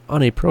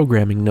on a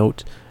programming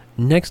note,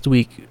 next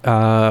week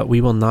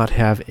we will not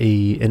have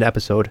an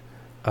episode,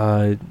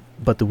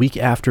 but the week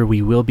after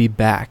we will be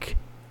back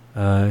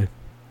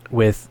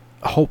with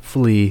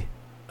hopefully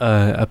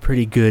a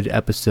pretty good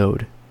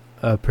episode,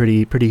 a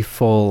pretty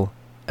full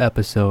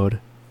episode,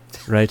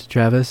 right,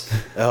 Travis?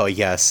 Oh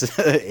yes,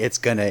 it's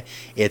gonna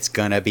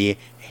be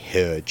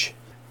huge.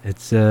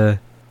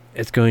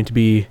 It's going to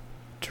be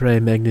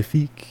très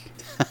magnifique.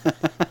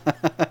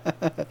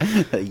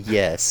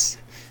 Yes.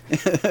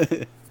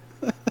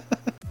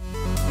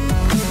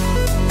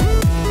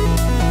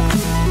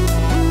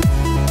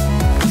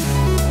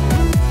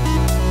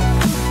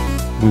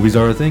 Movies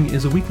Are a Thing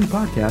is a weekly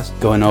podcast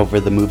going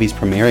over the movies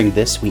premiering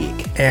this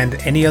week and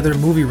any other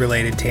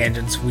movie-related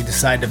tangents we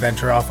decide to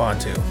venture off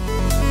onto.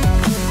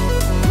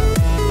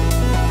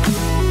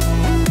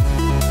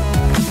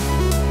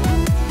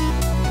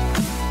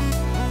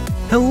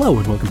 Hello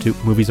and welcome to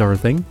Movies Are a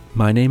Thing.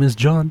 My name is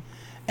John.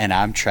 And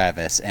I'm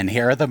Travis, and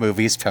here are the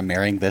movies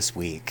premiering this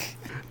week.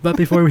 But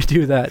before we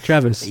do that,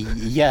 Travis.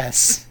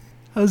 Yes.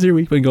 How's your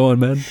week been going,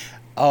 man?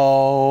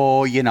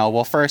 Oh,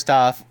 well, first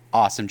off,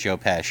 awesome Joe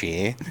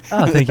Pesci.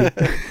 Oh, thank you.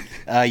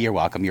 You're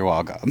welcome.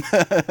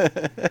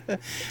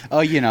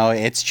 Oh,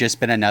 it's just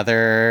been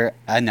another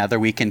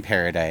week in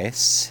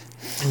paradise.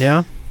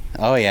 Yeah?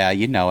 Oh, yeah,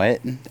 you know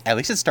it. At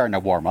least it's starting to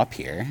warm up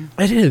here.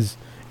 It is.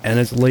 And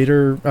it's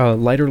lighter.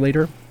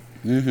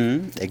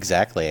 Mm-hmm,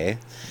 exactly.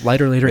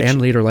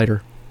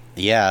 Lighter.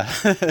 Yeah.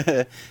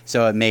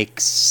 So it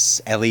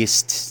makes, at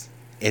least,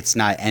 it's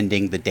not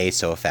ending the day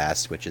so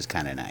fast, which is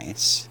kind of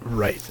nice.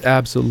 Right.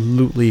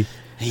 Absolutely.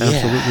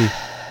 Yeah.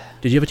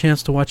 Did you have a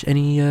chance to watch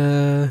any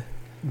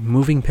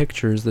moving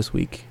pictures this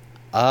week?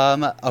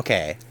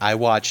 Okay. I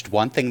watched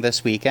one thing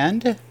this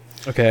weekend.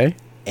 Okay.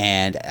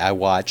 And I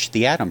watched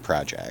The Adam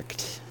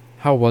Project.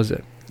 How was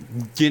it?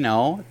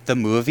 The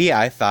movie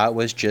I thought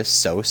was just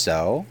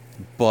so-so,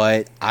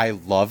 but I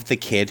loved the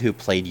kid who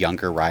played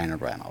younger Ryan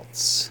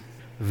Reynolds.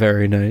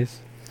 Very nice.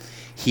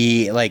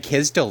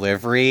 His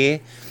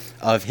delivery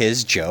of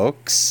his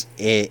jokes,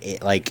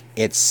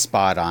 it's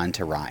spot on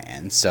to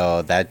Ryan.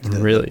 So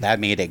that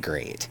made it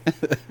great.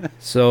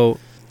 So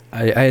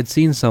I had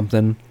seen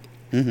something.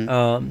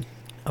 Mm-hmm.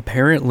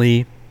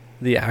 Apparently,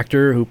 the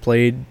actor who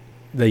played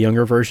the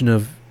younger version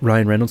of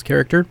Ryan Reynolds'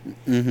 character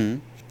mm-hmm.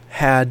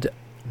 had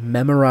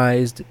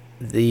memorized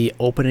the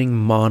opening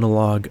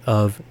monologue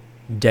of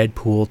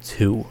Deadpool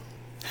 2.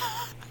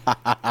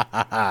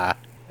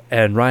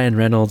 And Ryan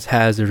Reynolds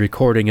has a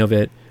recording of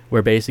it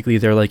where basically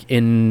they're like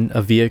in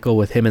a vehicle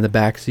with him in the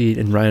back seat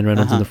and Ryan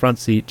Reynolds in the front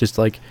seat, just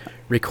like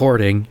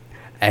recording,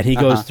 and he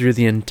goes through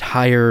the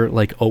entire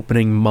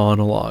opening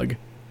monologue.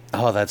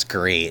 Oh, that's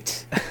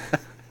great.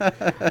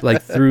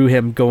 Through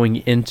him going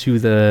into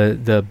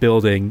the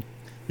building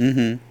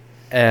and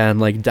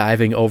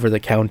diving over the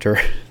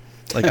counter,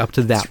 up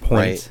to that point.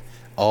 Right.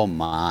 Oh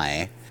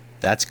my,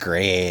 that's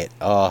great.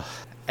 Oh,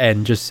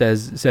 and just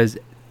says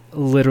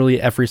literally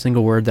every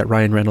single word that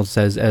Ryan Reynolds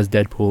says as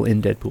Deadpool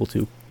in Deadpool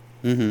 2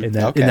 in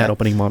that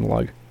opening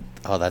monologue.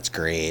 Oh, that's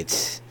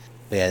great.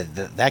 Yeah,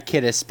 that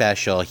kid is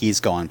special. He's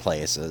going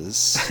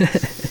places.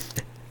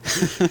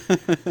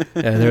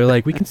 Yeah, they're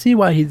like, we can see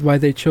why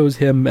they chose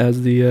him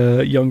as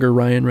the younger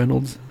Ryan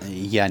Reynolds.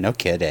 Yeah, no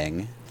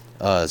kidding.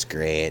 Oh, it's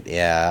great.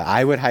 Yeah,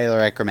 I would highly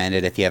recommend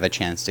it if you have a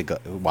chance to go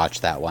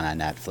watch that one on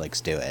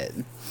Netflix. Do it.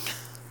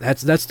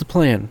 That's the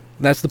plan.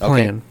 That's the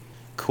plan. Okay.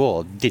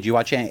 Cool. Did you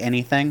watch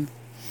anything?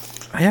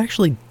 I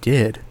actually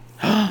did.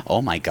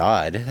 Oh my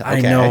god. Okay. I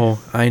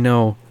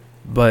know.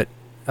 But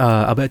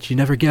I'll bet you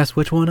never guess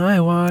which one I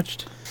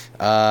watched.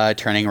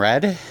 Turning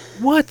Red?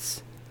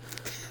 What?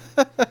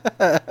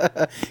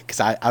 Because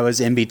I was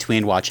in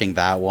between watching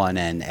that one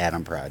and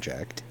Adam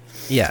Project.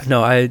 Yeah,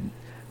 no, I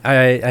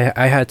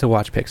had to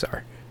watch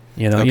Pixar.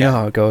 You know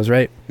how it goes,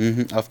 right?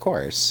 Mm-hmm, of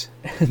course.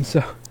 And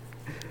so,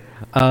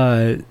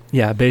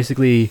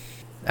 basically,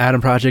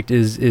 Adam Project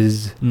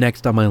is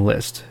next on my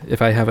list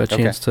if I have a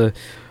chance to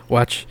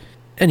watch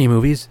any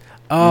movies.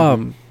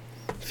 Very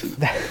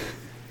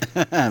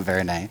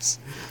nice.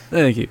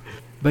 Thank you.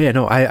 But yeah,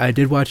 no, I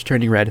did watch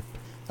Turning Red.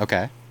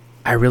 Okay.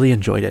 I really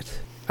enjoyed it.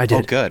 I did.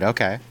 Oh, good.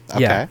 Okay.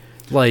 Yeah,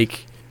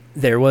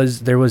 there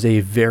was a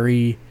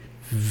very,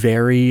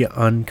 very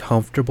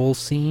uncomfortable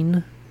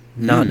scene.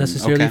 Not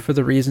necessarily for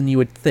the reason you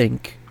would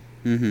think.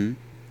 Mm-hmm.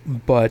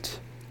 But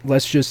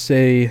let's just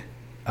say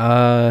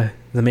the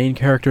main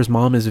character's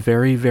mom is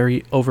very,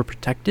 very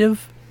overprotective.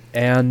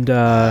 And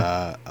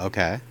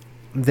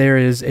there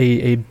is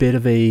a bit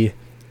of a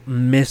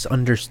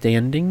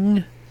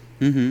misunderstanding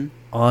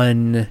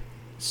on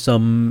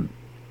some,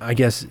 I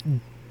guess,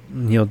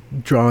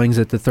 drawings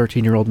that the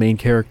 13-year-old main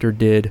character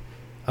did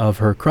of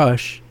her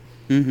crush.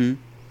 Mm-hmm.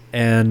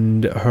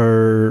 And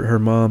her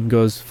mom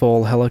goes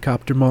full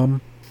helicopter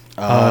mom.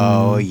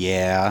 Oh,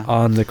 yeah.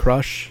 On the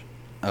crush.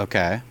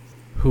 Okay.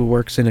 Who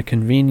works in a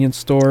convenience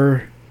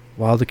store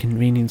while the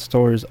convenience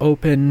store is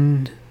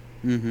open.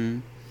 Mm-hmm.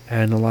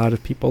 and a lot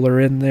of people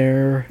are in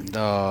there.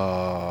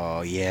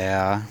 Oh,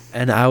 yeah.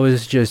 And I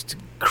was just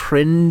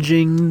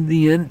cringing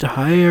the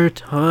entire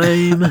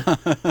time.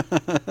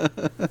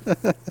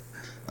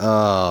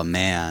 Oh,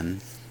 man.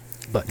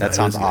 But that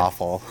sounds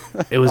awful.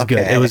 It was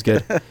good. It was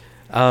good.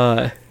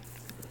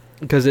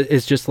 Because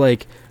it's just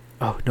like,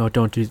 oh no,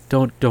 don't do that.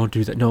 No, don't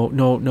do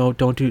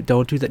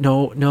that.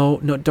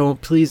 No,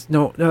 don't, please,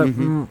 no.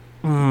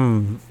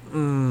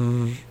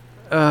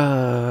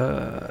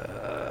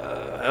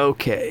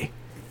 Okay.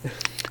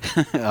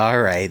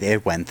 All right,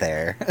 it went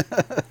there.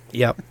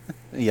 Yep.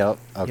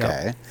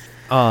 Okay.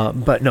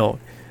 But no,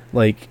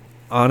 like,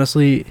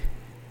 honestly,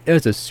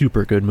 it's a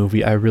super good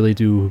movie. I really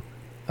do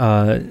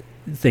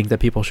think that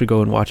people should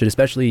go and watch it,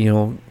 especially,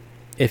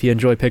 if you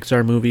enjoy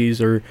Pixar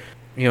movies or,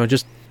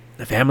 just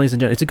families in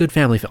general. It's a good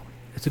family film.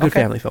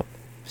 Family film.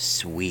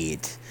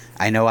 Sweet.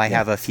 I know I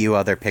have a few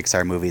other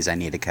Pixar movies I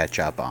need to catch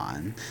up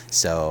on,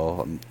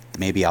 so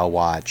maybe I'll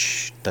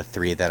watch the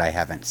 3 that I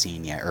haven't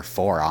seen yet, or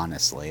 4,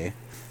 honestly.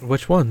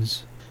 Which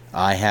ones?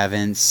 I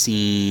haven't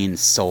seen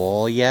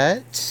Soul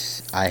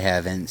yet. I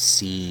haven't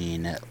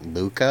seen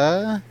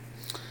Luca.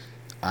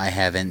 I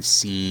haven't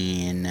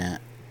seen...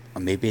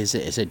 Maybe is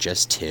it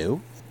just 2?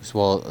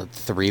 Well,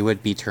 3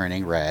 would be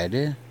Turning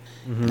Red.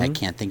 Mm-hmm. And I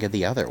can't think of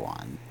the other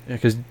one. Yeah,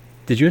 because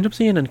did you end up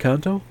seeing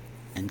Encanto?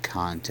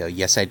 Encanto,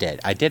 yes, I did.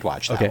 I did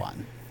watch that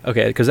one.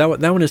 Okay, because that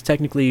one is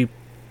technically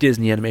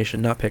Disney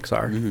animation, not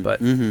Pixar. Mm-hmm.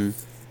 But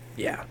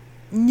yeah.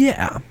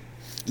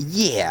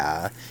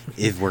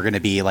 If we're gonna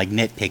be like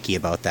nitpicky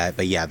about that,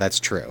 but yeah, that's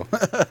true.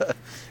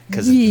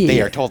 Because they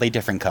are totally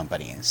different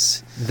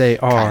companies. They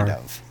are kind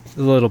of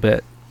a little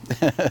bit,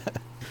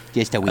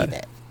 just a wee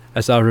bit. I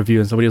saw a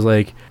review and somebody was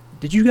like,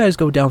 "Did you guys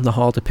go down the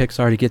hall to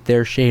Pixar to get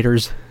their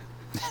shaders?"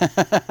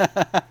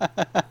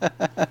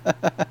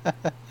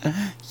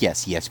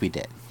 Yes, we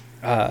did.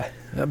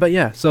 But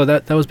yeah, so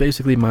that was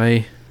basically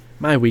my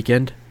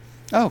weekend.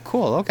 Oh,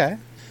 cool. Okay.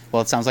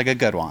 Well, it sounds like a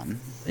good one.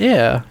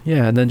 Yeah,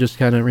 and then just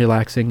kind of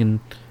relaxing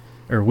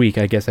or week,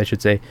 I guess I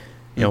should say.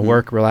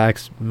 Work,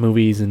 relax,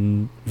 movies,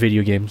 and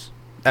video games.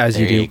 As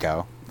you do. There you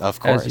go.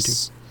 Of course.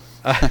 As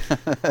you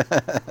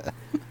do.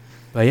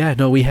 But yeah,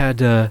 no, we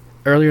had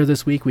earlier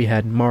this week we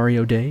had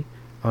Mario Day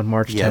on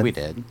March 10th. Yeah, we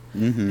did.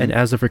 Mm-hmm. And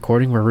as of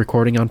recording, we're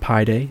recording on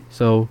Pi Day.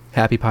 So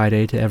happy Pi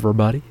Day to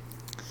everybody.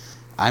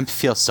 I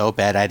feel so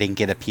bad I didn't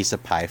get a piece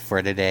of pie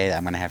for today.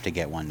 I'm going to have to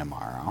get one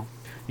tomorrow.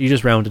 You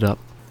just rounded up.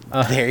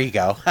 There you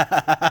go.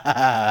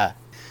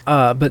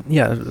 But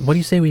yeah, what do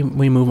you say we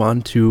move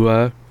on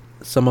to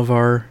some of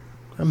our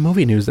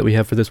movie news that we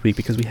have for this week,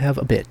 because we have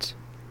a bit.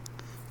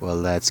 Well,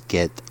 let's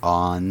get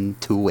on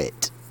to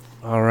it.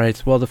 All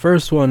right. Well, the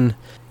first one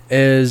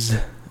is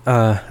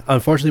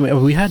unfortunately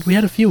we had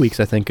a few weeks,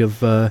 I think,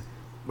 of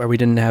where we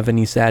didn't have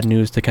any sad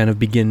news to kind of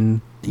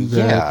begin the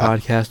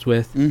podcast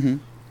with. Mm-hmm.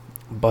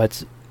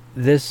 But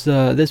this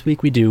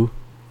week we do.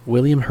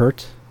 William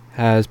Hurt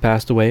has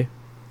passed away.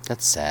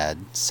 That's sad.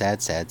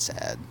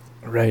 Sad.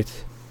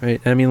 Right.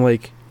 I mean,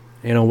 like,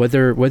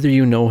 whether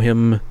you know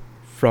him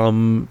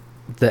from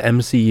the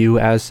MCU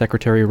as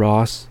Secretary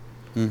Ross,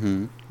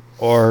 mm-hmm.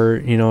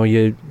 or you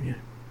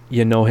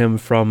know him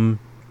from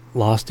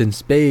Lost in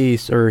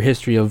Space or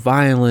History of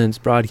Violence,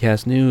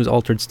 Broadcast News,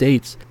 Altered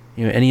States,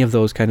 any of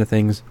those kind of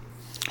things.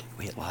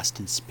 Wait, Lost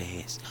in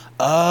Space.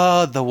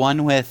 Oh, the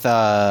one with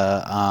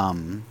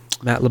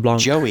Matt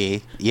LeBlanc.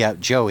 Joey. Yeah,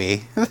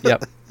 Joey.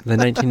 Yep, the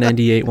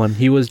 1998 one.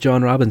 He was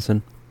John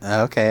Robinson.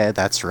 Okay,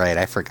 that's right.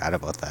 I forgot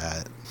about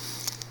that.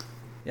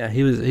 Yeah,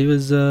 he was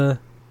the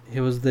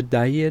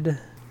Dyad.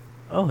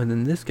 Oh, and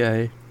then this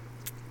guy.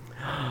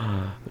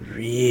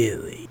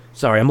 Really?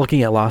 Sorry, I'm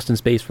looking at Lost in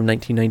Space from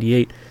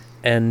 1998,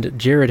 and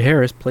Jared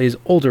Harris plays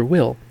older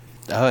Will.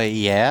 Oh,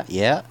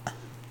 yeah.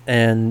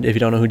 And if you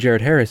don't know who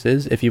Jared Harris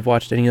is, if you've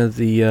watched any of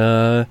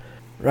the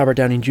Robert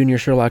Downey Jr.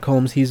 Sherlock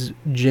Holmes, he's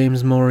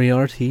James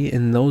Moriarty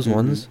in those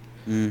ones.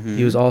 Mm-hmm.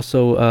 He was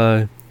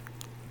also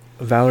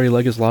Valerie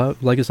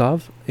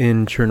Legasov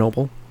in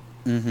Chernobyl.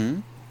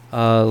 Mm-hmm.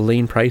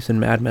 Lane Price in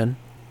Mad Men.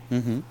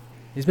 Mm-hmm.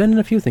 He's been in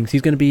a few things.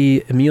 He's going to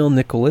be Emil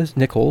Nichols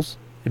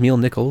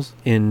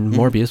in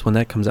Morbius when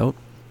that comes out.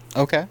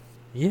 Okay.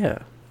 Yeah.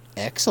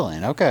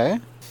 Excellent. Okay.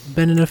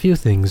 Been in a few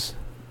things.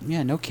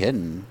 Yeah, no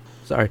kidding.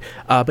 Sorry.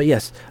 But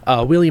yes,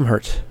 William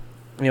Hurt.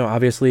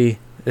 Obviously,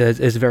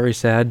 it's very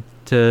sad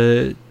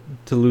to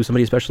lose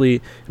somebody, especially,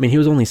 I mean, he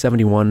was only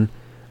 71,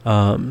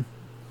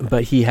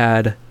 but he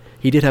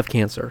did have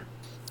cancer.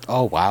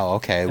 Oh, wow.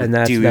 Okay. And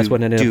that's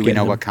what ended up getting him. Do we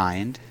know what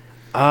kind?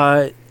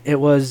 It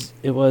was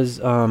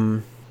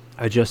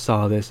I just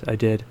saw this. I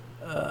did.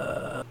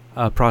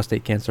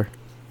 Prostate cancer.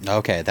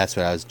 Okay, that's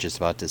what I was just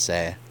about to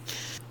say.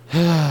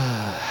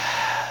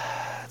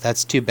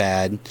 That's too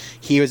bad.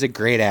 He was a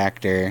great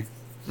actor.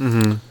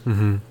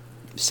 Mm-hmm.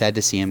 Sad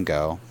to see him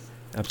go.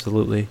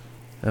 Absolutely.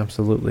 But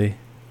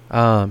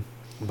I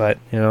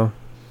don't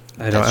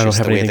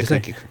have anything to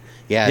say.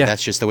 Yeah,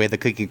 that's just the way the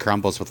cookie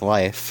crumbles with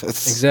life.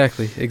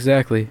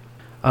 Exactly.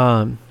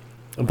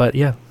 But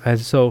yeah,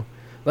 so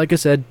like I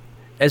said,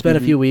 it's been a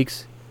few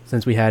weeks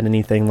since we had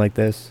anything like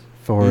this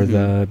for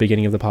the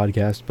beginning of the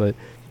podcast, but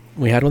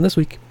we had one this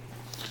week.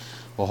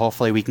 Well,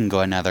 hopefully we can go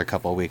another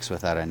couple of weeks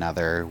without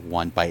another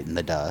one bite in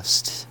the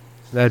dust.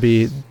 That'd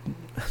be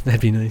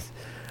nice.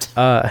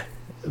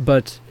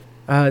 But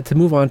to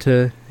move on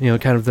to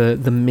kind of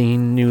the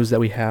main news that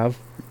we have.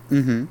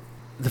 Mm-hmm.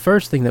 The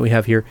first thing that we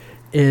have here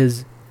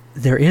is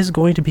there is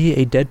going to be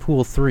a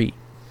Deadpool 3.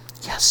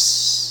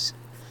 Yes.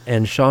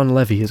 And Sean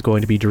Levy is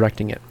going to be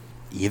directing it.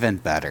 Even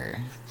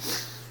better.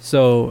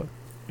 So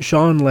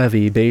Sean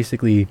Levy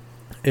basically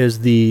is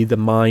the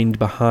mind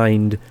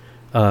behind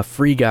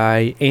Free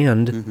Guy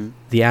and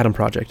the Atom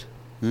Project.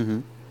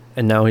 Mm-hmm.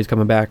 And now he's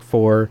coming back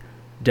for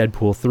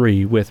Deadpool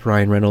 3 with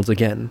Ryan Reynolds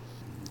again.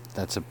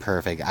 That's a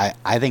perfect.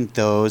 I think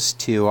those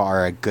two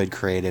are a good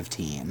creative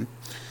team.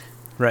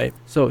 Right.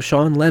 So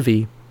Sean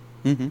Levy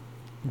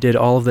did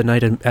all of the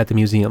Night at the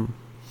Museum.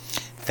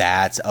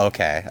 That's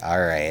okay.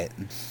 All right.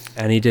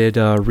 And he did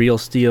Real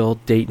Steel,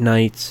 Date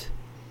Night,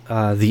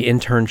 The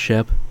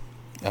Internship.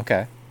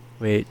 Okay.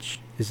 Which,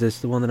 is this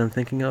the one that I'm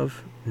thinking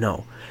of?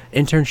 No.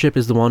 Internship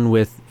is the one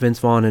with Vince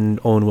Vaughn and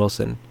Owen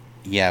Wilson.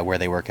 Yeah, where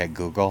they work at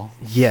Google.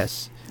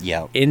 Yes.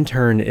 Yep.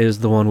 Intern is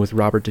the one with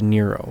Robert De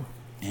Niro.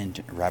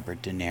 And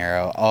Robert De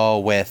Niro. Oh,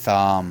 with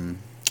I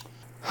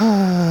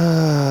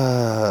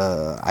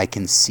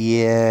can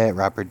see it.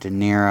 Robert De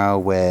Niro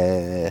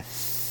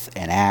with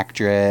an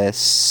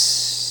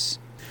actress.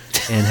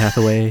 Anne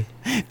Hathaway.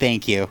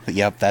 Thank you.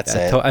 Yep, that's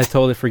it. I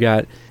totally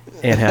forgot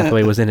Anne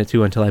Hathaway was in it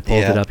too until I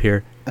pulled it up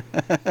here.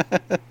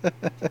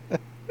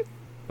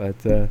 But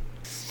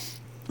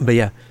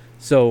yeah.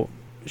 So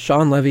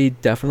Sean Levy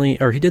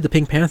definitely, or he did the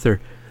Pink Panther.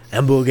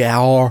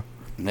 Hamburger.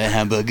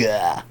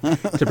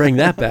 To bring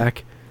that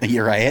back.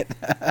 You're right.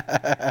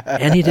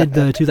 And he did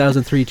the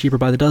 2003 Cheaper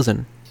by the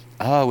Dozen.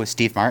 Oh, with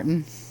Steve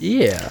Martin?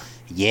 Yeah.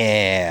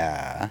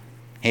 Yeah.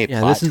 Hey,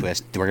 Yeah, plot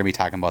twist. We're going to be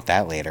talking about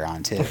that later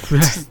on, too.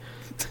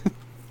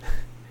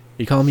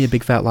 You calling me a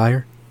big fat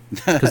liar?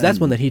 Because that's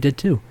one that he did,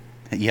 too.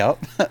 Yep.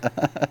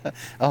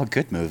 Oh,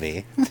 good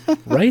movie.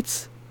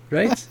 Right?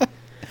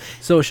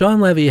 So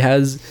Sean Levy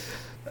has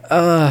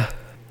some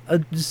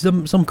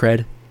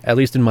cred, at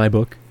least in my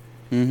book.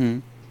 Mm-hmm.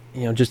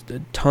 Just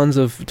tons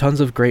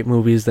of great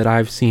movies that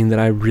I've seen that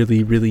I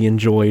really, really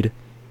enjoyed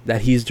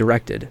that he's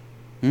directed.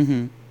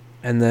 Mm-hmm.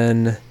 And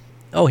then,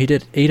 he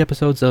did 8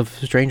 episodes of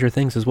Stranger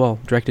Things as well.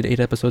 Directed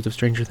 8 episodes of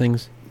Stranger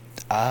Things.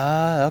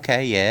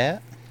 Okay, yeah.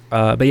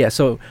 But yeah,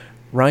 so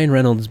Ryan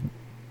Reynolds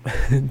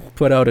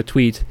put out a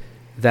tweet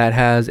that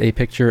has a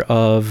picture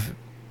of,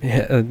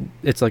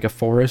 it's like a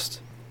forest.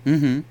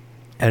 Mm-hmm.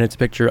 And it's a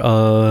picture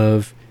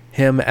of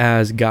him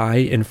as Guy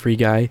in Free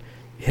Guy,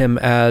 him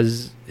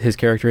as his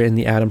character in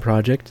the Atom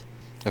Project,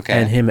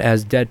 and him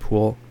as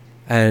Deadpool.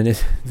 And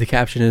the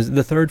caption is,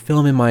 "The third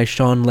film in my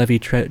Sean Levy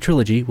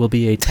trilogy will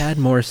be a tad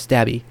more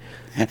stabby."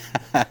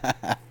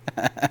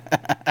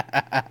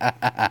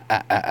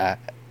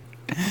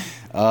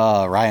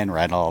 Oh, Ryan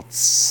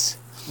Reynolds.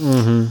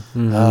 So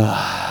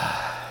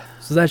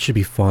that should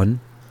be fun.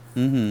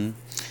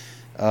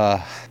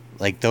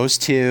 Like those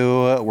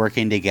two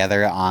working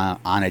together on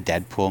a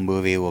Deadpool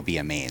movie will be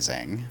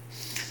amazing.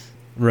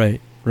 Right.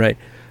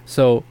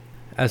 So,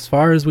 as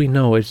far as we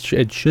know,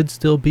 it should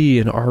still be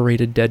an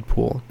R-rated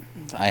Deadpool.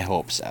 I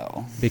hope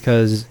so.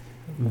 Because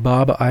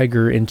Bob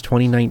Iger in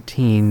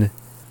 2019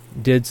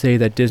 did say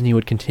that Disney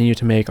would continue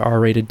to make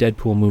R-rated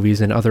Deadpool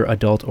movies and other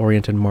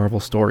adult-oriented Marvel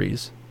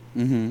stories.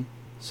 Mm-hmm.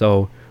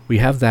 So, we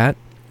have that.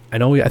 I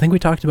think we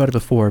talked about it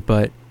before,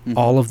 but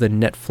all of the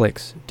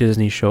Netflix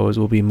Disney shows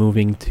will be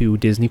moving to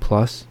Disney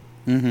Plus.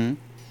 Mm-hmm.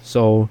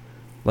 So,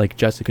 like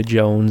Jessica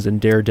Jones and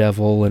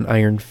Daredevil and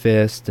Iron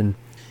Fist and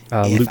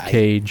Luke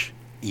Cage.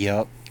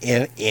 Yep.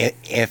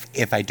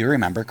 If I do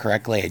remember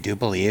correctly, I do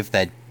believe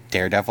that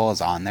Daredevil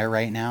is on there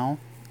right now.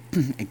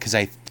 Because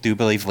I do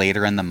believe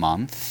later in the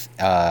month,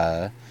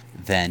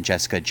 then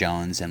Jessica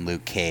Jones and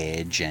Luke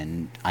Cage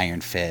and Iron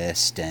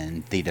Fist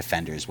and The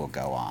Defenders will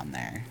go on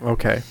there.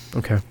 Okay.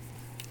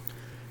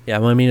 Yeah,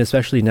 well, I mean,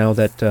 especially now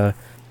that,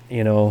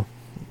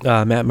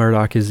 Matt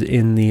Murdock is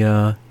in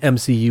the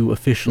MCU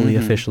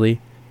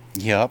officially.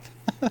 Yep.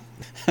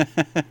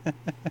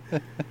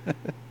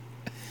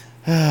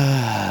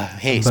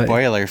 Hey,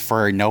 spoiler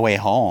for No Way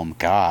Home.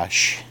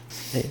 Gosh.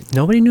 Hey,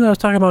 nobody knew I was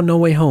talking about No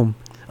Way Home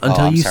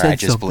until I'm you sorry,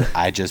 said so.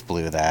 I just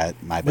blew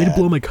that. My bad. Way to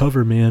blow my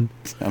cover, man.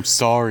 I'm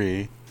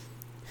sorry.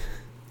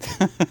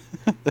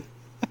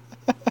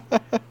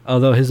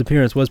 Although his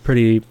appearance was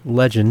pretty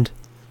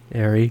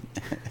legendary.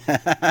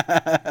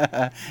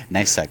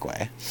 Nice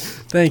segue.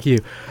 Thank you.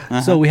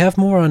 So we have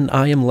more on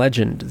I Am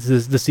Legend. This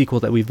is the sequel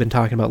that we've been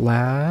talking about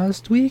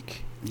last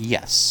week.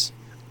 Yes.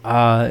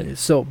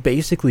 So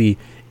basically,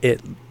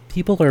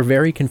 people are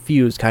very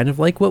confused, kind of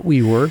like what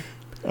we were.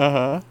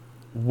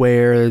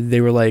 Where they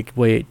were like,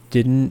 wait,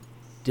 didn't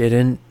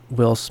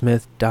Will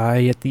Smith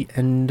die at the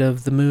end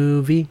of the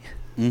movie?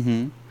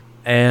 Mm-hmm.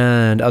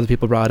 And other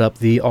people brought up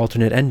the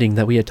alternate ending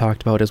that we had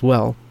talked about as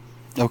well.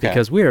 Okay.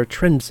 Because we are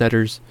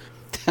trendsetters.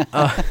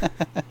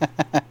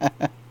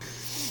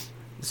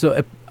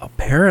 So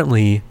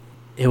apparently,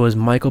 it was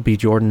Michael B.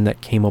 Jordan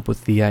that came up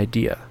with the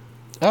idea.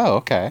 Oh,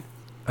 okay.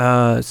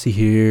 Let's see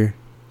here.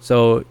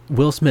 So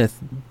Will Smith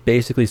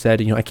basically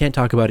said, I can't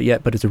talk about it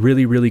yet, but it's a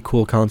really, really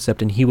cool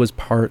concept, and he was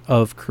part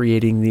of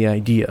creating the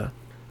idea.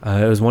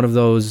 It was one of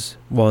those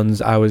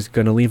ones I was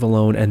going to leave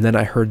alone, and then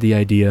I heard the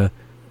idea,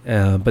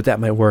 but that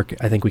might work.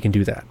 I think we can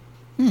do that.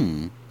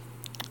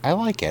 I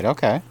like it.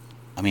 Okay.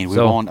 I mean, we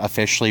So- won't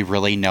officially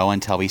really know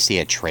until we see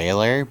a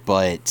trailer,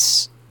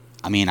 but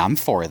I mean, I'm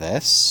for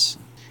this.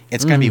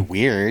 It's going to be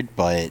weird,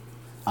 but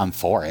I'm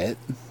for it.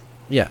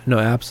 Yeah, no,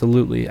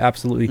 absolutely.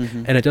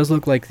 And it does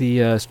look like the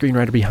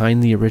screenwriter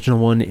behind the original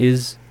one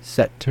is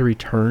set to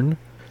return,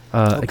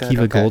 good,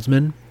 Akiva okay.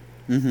 Goldsman.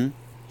 Mm-hmm.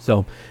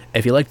 So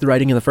if you like the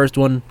writing in the first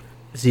one,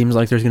 it seems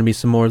like there's going to be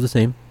some more of the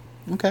same.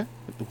 Okay.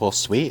 Well,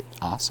 sweet.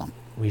 Awesome.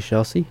 We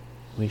shall see.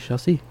 We shall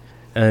see.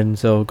 And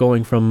so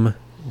going from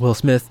Will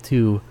Smith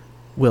to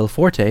Will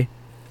Forte.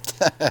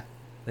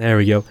 There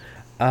we go.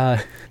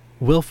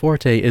 Will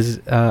Forte is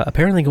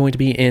apparently going to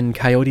be in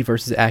Coyote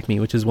vs.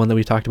 Acme, which is one that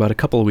we talked about a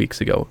couple of weeks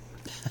ago.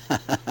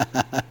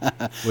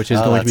 Which is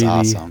going to be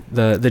that's awesome.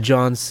 the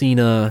John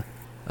Cena,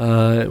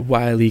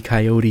 Wile E.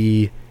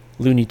 Coyote,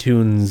 Looney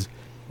Tunes,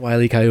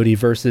 Wile E. Coyote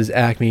versus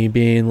Acme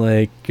being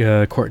like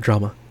court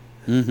drama.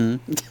 Mm-hmm.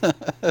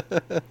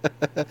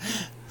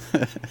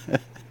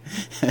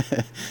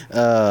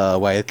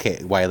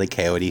 Wile E.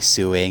 Coyote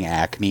suing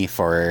Acme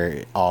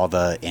for all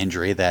the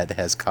injury that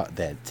has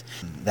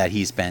that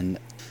he's been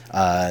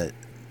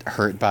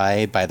hurt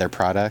by their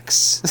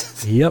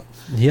products. Yep.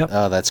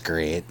 Oh, that's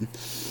great.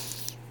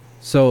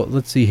 So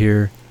let's see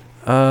here.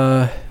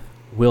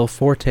 Will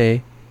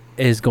Forte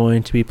is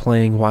going to be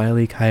playing Wile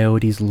E.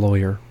 Coyote's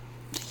lawyer,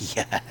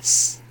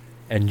 Yes.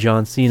 and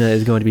John Cena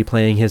is going to be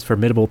playing his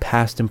formidable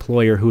past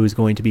employer, who is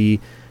going to be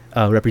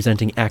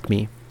representing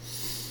Acme.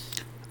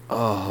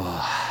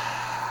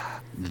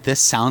 This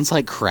sounds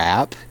like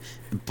crap,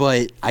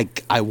 but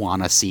I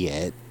want to see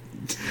it.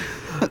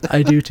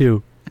 I do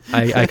too.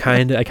 I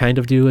kind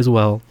of do as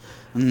well.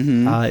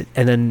 Mm-hmm.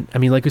 And then, I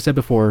mean, like we said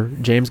before,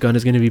 James Gunn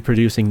is going to be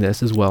producing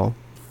this as well.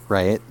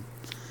 Right?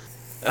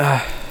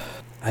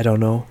 I don't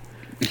know.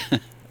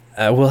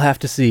 We'll have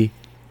to see.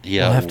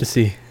 Yeah. We'll have to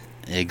see.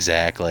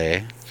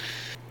 Exactly.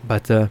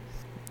 But I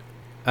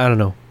don't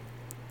know.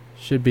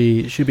 Should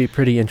be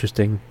pretty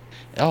interesting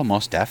Oh,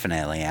 most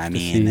definitely. I to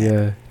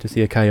mean,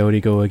 see a coyote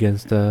go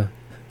against a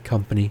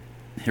company.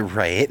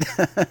 right?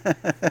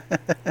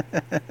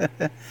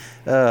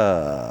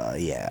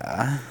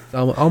 Yeah. It's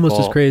almost as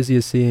Well- crazy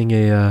as seeing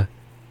a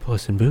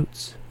Puss in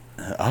Boots.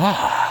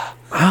 Ah.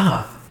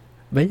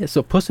 But yeah,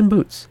 so Puss in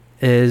Boots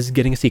is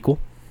getting a sequel.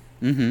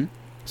 Mm-hmm.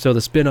 So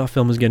the spin-off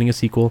film is getting a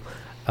sequel.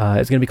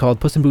 It's going to be called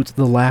Puss in Boots: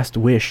 The Last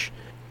Wish,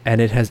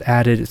 and it has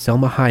added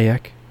Selma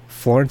Hayek,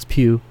 Florence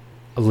Pugh,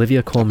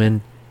 Olivia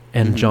Colman,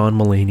 and John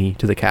Mulaney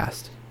to the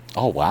cast.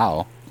 Oh,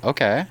 wow.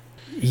 Okay.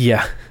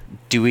 Yeah.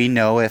 Do we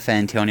know if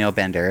Antonio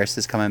Banderas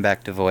is coming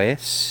back to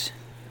voice?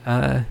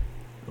 Well,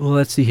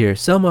 let's see here.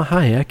 Selma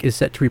Hayek is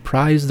set to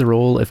reprise the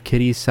role of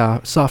Kitty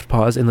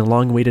Softpaws in the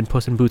long-awaited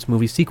Puss in Boots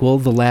movie sequel,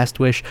 The Last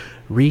Wish,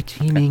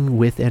 re-teaming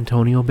with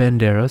Antonio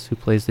Banderas, who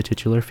plays the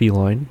titular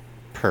feline.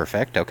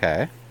 Perfect.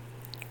 Okay.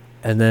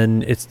 And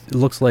then it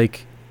looks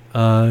like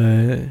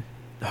Harvey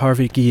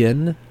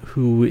Guillen,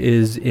 who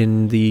is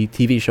in the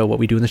TV show What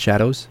We Do in the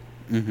Shadows,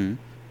 Mm-hmm.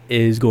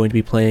 is going to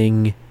be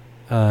playing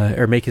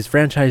or make his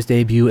franchise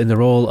debut in the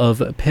role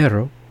of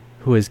Perro,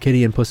 who is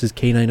Kitty and Puss's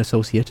canine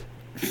associate.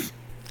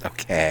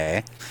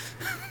 Okay.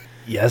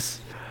 Yes.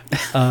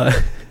 And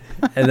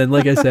then,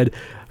 like I said,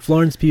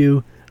 Florence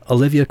Pugh,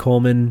 Olivia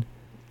Colman,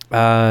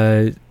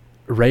 Ray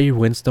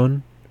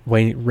Winstone,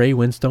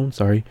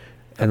 sorry,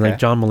 and Okay. like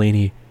John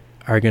Mulaney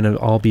are gonna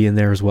all be in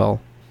there as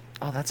well.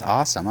 Oh, that's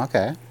awesome.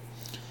 Okay.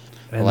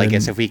 And Well, I then-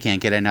 guess if we can't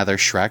get another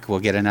Shrek, we'll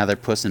get another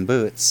Puss in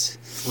Boots.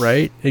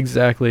 Right,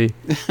 exactly.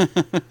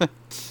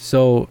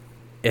 So,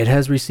 it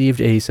has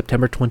received a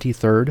September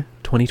 23rd,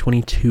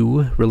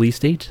 2022 release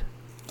date.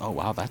 Oh,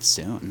 wow, that's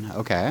soon.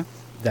 Okay.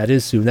 That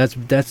is soon. That's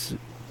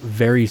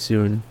very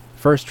soon.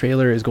 First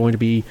trailer is going to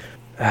be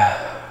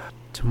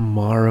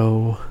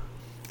tomorrow.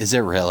 Is it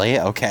really?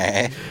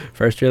 Okay.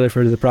 First trailer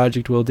for the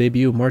project will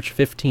debut March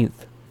 15th.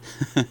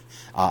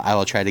 I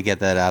will try to get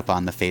that up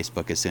on the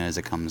Facebook as soon as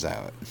it comes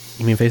out.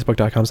 You mean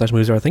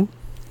facebook.com/moviesarething?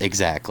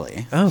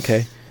 Exactly. Oh,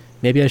 okay.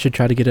 Maybe I should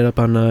try to get it up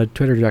on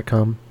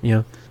twitter.com,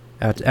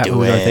 at Do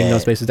movies are a thing, no it.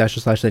 spaces,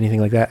 dashes, slash,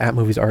 anything like that, at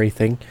movies are a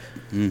thing.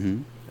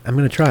 Mm-hmm. I'm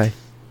going to try.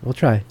 We'll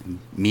try.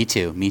 Me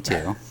too. Me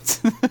too.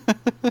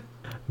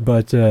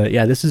 But,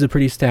 yeah, this is a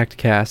pretty stacked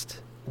cast,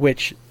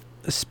 which,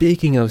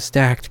 speaking of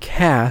stacked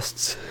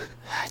casts,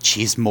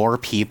 Jeez, more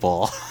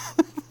people.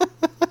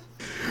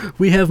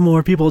 we have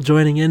more people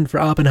joining in for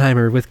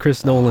Oppenheimer with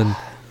Chris Nolan.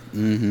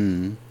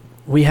 Mm-hmm.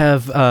 We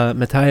have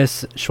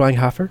Matthias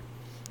Schweighöfer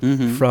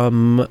Mm-hmm.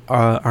 from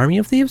Army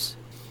of Thieves?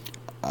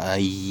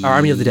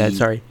 Army of the Dead,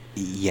 sorry.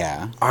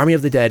 Yeah. Army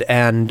of the Dead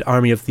and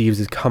Army of Thieves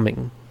is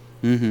coming.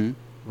 Mm-hmm.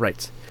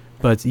 Right.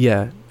 But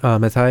yeah,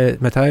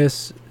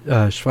 Matthias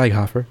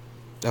Schweighöfer.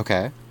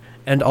 Okay.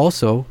 And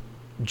also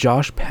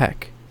Josh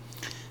Peck.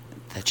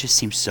 That just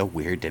seems so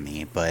weird to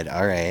me, but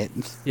all right.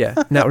 Yeah.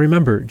 Now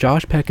remember,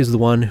 Josh Peck is the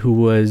one who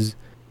was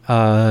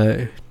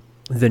the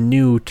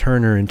new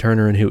Turner and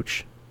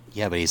Hooch.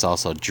 Yeah, but he's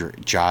also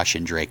Josh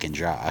and Drake and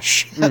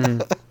Josh.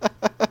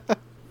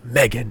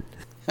 Megan.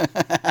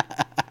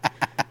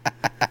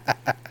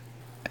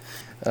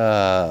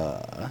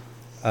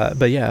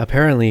 But yeah,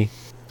 apparently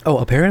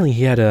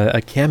he had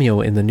a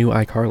cameo in the new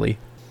iCarly.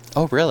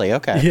 Oh, really?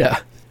 Okay. Yeah.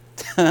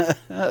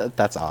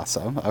 That's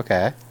awesome.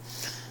 Okay.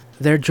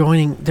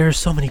 There's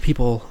so many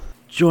people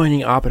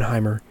joining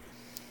Oppenheimer.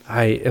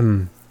 I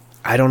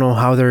don't know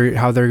how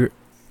they're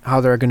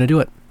going to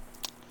do it.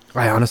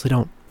 I honestly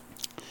don't.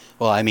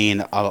 Well, I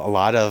mean, a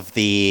lot of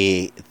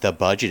the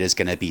budget is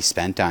going to be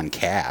spent on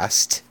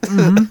cast.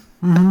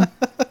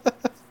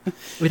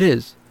 It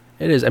is.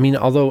 I mean,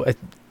 although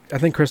I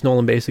think Chris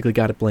Nolan basically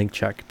got a blank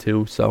check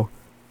too, so.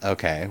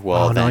 Okay,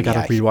 well, now then, I gotta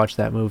rewatch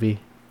that movie.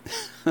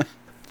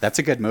 That's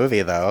a good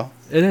movie, though.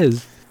 It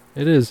is.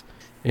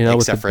 You know, Except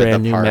with the for brand the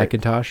new part-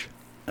 Macintosh.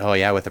 Oh,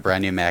 yeah, with the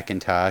brand new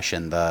Macintosh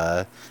and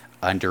the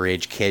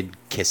underage kid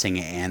kissing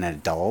an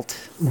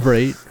adult.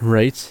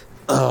 Right.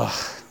 Ugh.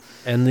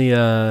 And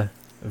the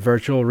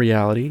virtual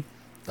reality.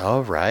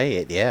 Oh,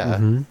 right, yeah.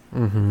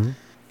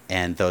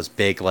 And those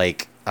big,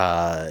 like,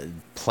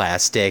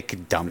 plastic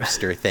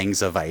dumpster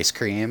things of ice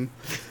cream.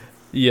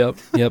 Yep.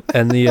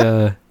 And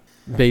the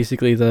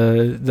basically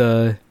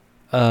the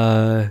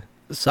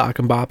sock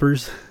and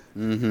boppers.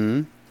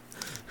 Mm-hmm.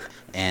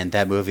 And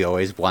that movie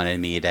always wanted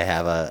me to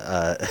have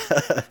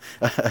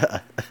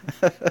a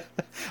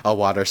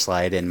water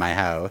slide in my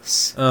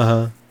house.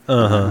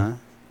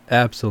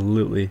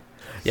 Absolutely.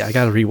 Yeah, I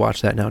gotta rewatch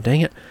that now.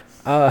 Dang it.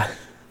 But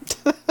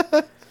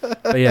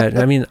yeah,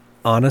 I mean,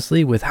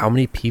 honestly, with how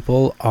many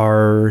people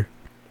are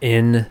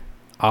in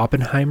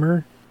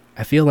Oppenheimer,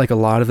 I feel like a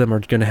lot of them are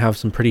gonna have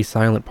some pretty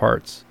silent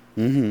parts.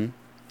 Mm-hmm.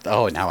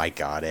 Oh, now I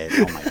got it.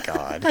 Oh my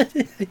god.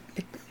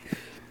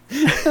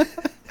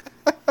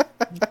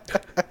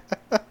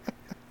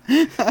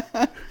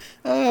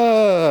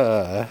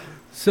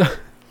 So,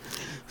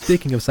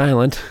 speaking of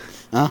silent,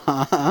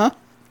 a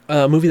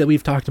movie that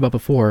we've talked about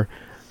before,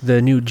 the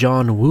new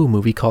John Woo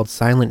movie called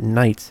Silent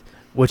Night,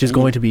 which is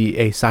going to be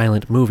a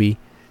silent movie,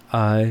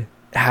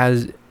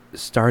 has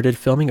started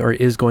filming or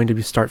is going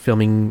to start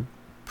filming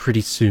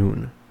pretty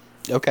soon.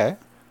 Okay.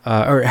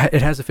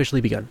 It has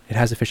officially begun.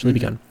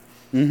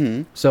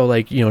 Mm-hmm. So,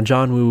 like, you know,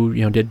 John Woo,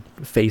 you know, did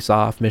Face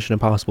Off, Mission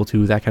Impossible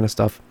 2, that kind of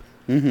stuff.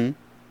 Mm-hmm.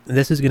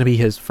 This is going to be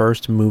his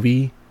first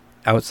movie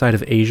outside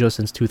of Asia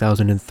since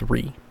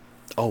 2003.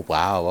 Oh,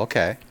 wow.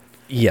 Okay.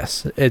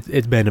 Yes,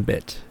 it's been a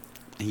bit.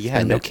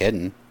 Yeah, no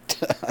kidding.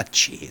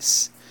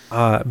 Jeez.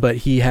 But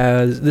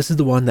this is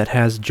the one that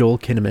has Joel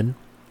Kinnaman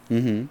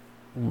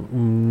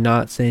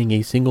not saying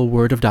a single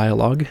word of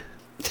dialogue.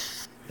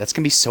 That's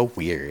going to be so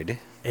weird.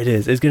 It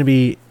is. It's going to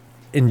be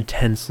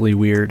intensely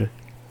weird.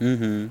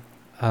 Mm-hmm.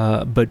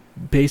 But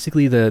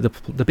basically the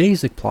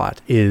basic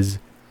plot is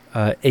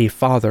a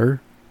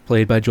father,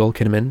 played by Joel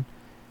Kinnaman,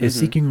 is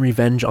seeking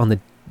revenge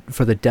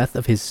for the death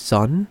of his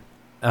son,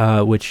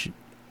 which,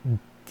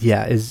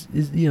 yeah, is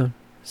you know,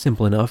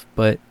 simple enough,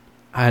 but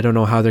I don't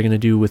know how they're going to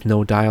do with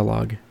no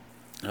dialogue.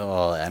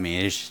 Oh, I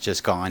mean, it's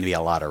just going to be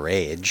a lot of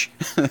rage.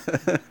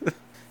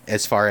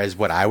 As far as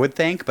what I would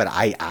think, but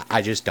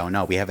I just don't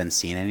know. We haven't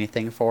seen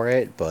anything for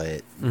it,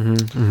 but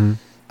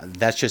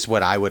that's just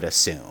what I would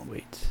assume.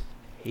 Wait,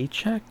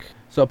 Paycheck?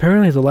 So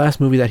apparently the last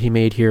movie that he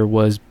made here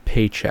was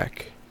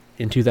Paycheck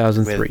in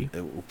 2003.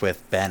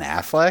 With Ben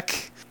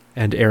Affleck?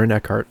 And Aaron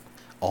Eckhart.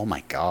 Oh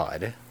my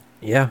god.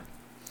 Yeah.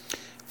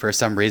 For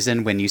some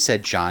reason, when you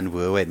said John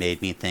Woo, it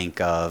made me think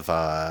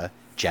of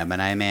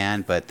Gemini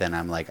Man, but then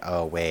I'm like,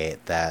 oh wait,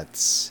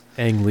 that's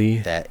Ang Lee.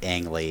 That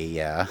Ang Lee,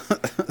 yeah.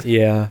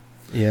 Yeah.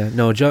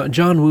 No,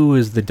 John Woo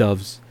is the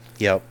Doves.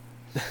 Yep.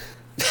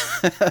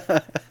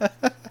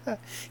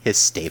 His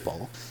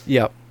staple.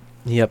 Yep.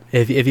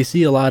 If you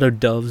see a lot of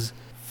doves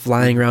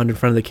flying around in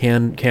front of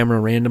the camera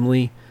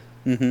randomly,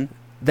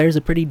 there's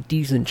a pretty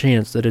decent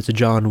chance that it's a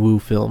John Woo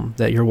film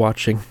that you're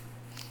watching.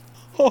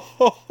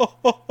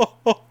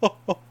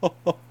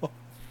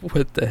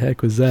 What the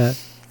heck was that?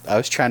 I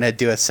was trying to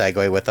do a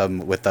segue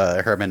with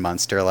a Herman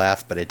Munster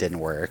laugh, but it didn't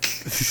work.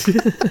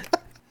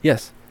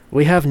 Yes,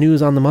 we have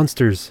news on the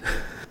Munsters.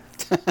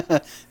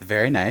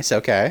 Very nice.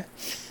 Okay.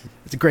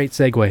 It's a great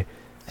segue.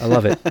 I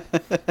love it.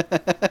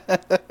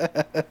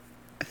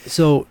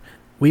 So,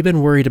 we've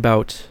been worried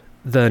about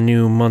the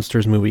new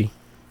Munsters movie.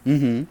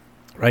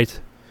 Right?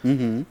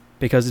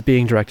 Because it's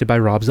being directed by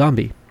Rob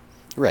Zombie.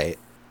 Right.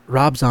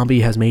 Rob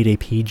Zombie has made a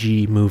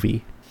PG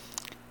movie.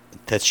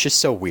 That's just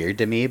so weird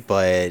to me,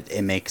 but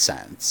it makes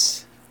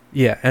sense.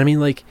 Yeah, I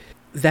mean, like,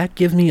 that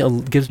gives me a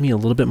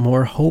little bit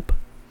more hope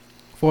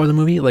for the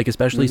movie, like,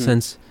 especially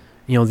since,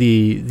 you know,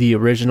 the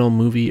original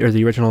movie or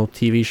the original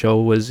TV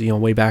show was, you know,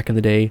 way back in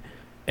the day,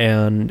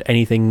 and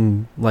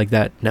anything like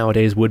that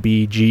nowadays would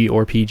be G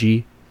or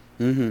PG.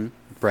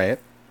 Right.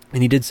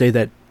 And he did say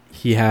that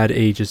he had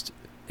a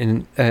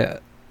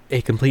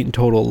complete and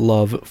total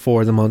love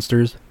for the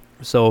monsters.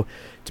 So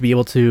to be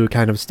able to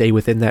kind of stay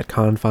within that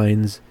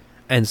confines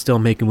and still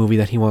make a movie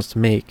that he wants to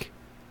make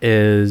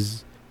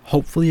is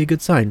hopefully a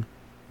good sign.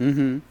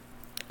 Mm-hmm.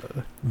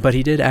 But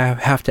he did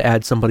have to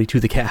add somebody to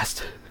the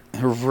cast.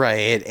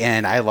 Right,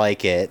 and I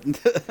like it.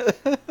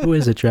 Who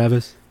is it,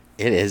 Travis?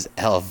 It is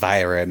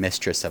Elvira,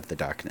 Mistress of the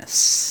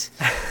Darkness.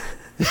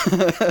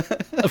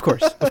 Of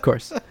course.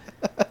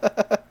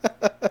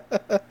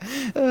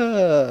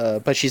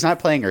 But she's not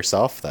playing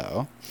herself,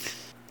 though.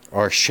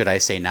 Or should I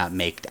say not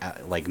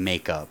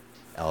makeup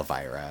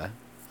Elvira.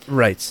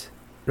 Right.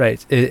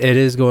 It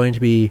is going to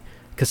be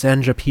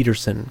Cassandra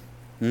Peterson.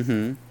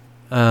 Mm-hmm.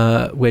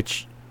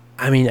 Which,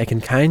 I mean, I can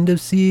kind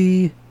of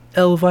see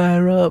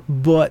Elvira,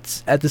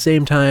 but at the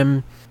same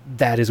time,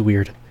 that is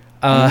weird.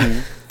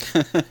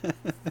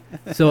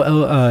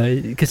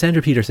 So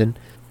Cassandra Peterson,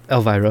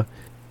 Elvira,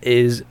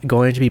 is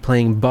going to be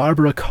playing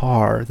Barbara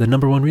Carr, the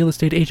 #1 real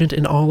estate agent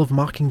in all of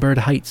Mockingbird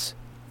Heights.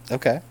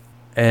 Okay.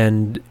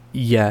 And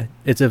yeah,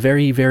 it's a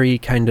very, very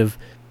kind of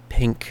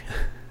pink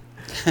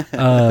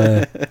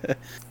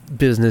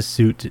business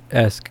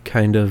suit-esque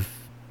kind of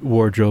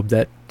wardrobe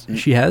that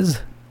she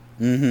has.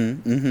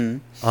 On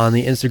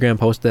the Instagram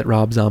post that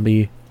Rob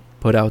Zombie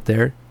put out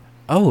there.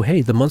 Oh,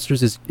 hey, The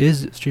Munsters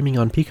is streaming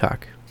on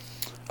Peacock.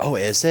 Oh,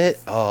 is it?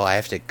 Oh, I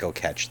have to go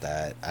catch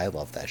that. I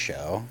love that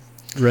show.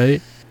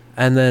 Right?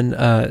 And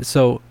then,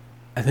 so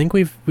I think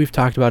we've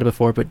talked about it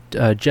before, but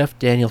Jeff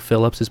Daniel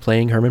Phillips is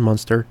playing Herman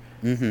Munster.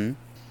 Mm-hmm.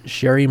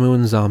 Sherry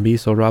Moon Zombie,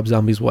 so Rob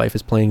Zombie's wife,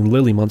 is playing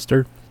Lily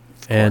Munster.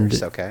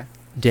 And okay.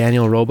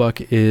 Daniel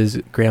Roebuck is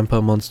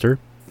Grandpa Munster.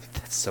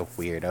 That's so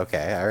weird.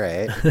 Okay, all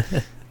right.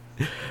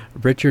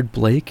 Richard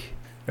Brake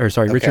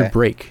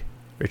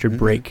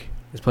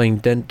is playing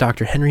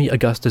Dr. Henry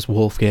Augustus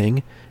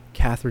Wolfgang.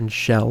 Catherine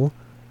Schell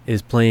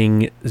is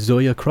playing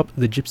Zoya Krupp,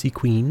 the Gypsy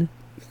Queen.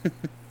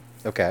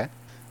 Okay.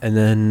 And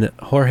then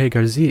Jorge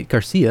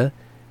Garcia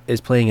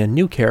is playing a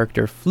new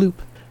character, Floop,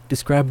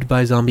 described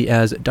by Zombie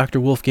as Dr.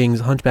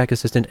 Wolfgang's hunchback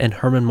assistant and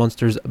Herman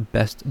Munster's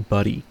best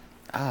buddy.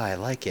 Ah, I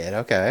like it.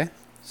 Okay.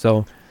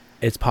 So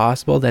it's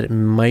possible that it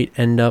might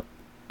end up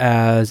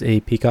as a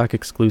Peacock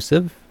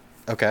exclusive.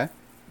 Okay.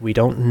 We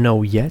don't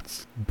know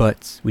yet,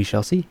 but we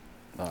shall see.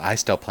 Well, I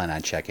still plan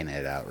on checking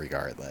it out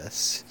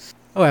regardless.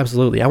 Oh,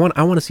 absolutely. I want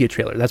to see a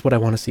trailer. That's what I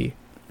want to see.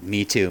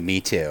 Me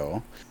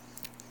too.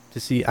 To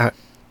see, I'm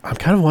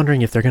kind of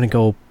wondering if they're going to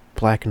go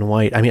black and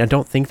white. I mean, I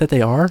don't think that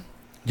they are,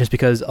 just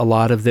because a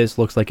lot of this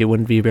looks like it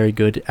wouldn't be very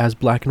good as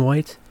black and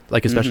white.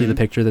 Like, especially the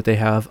picture that they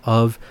have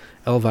of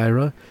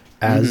Elvira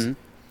as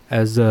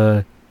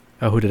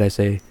who did I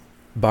say?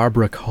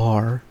 Barbara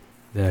Carr.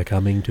 They're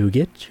coming to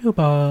get you,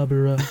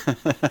 Barbara.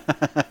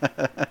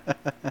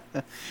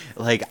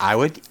 Like, I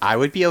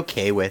would be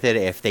okay with it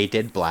if they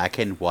did black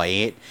and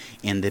white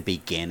in the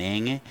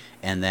beginning,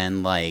 and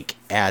then like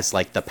as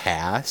like the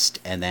past,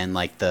 and then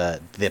like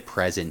the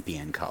present be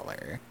in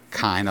color.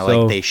 Kind of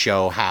like they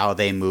show how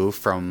they move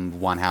from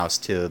one house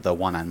to the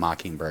one on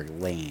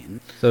Mockingbird Lane.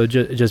 So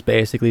just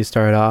basically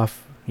start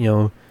off,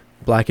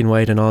 black and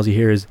white, and all you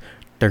hear is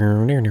like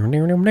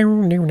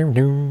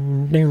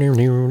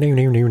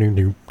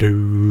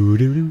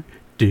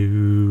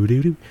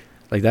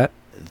that.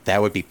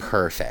 That would be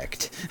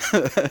perfect.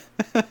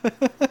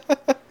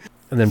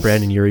 And then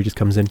Brandon Urie just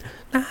comes in.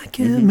 I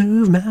can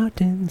move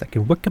mountains. I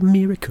can work a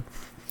miracle.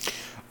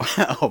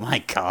 Oh my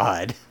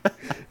God.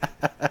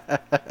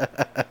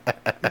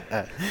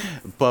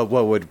 But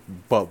what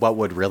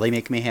would really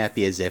make me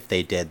happy is if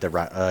they did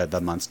the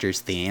Munsters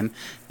theme,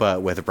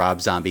 but with Rob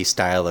Zombie's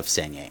style of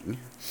singing.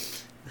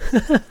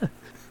 I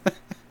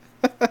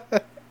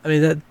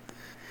mean, that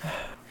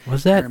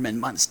was that Herman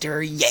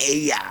Munster,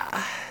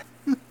 yeah.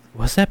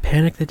 Was that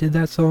Panic that did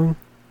that song?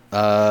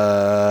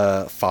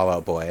 Fall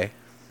Out Boy.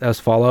 That was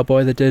Fall Out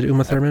Boy that did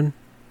Uma Thurman?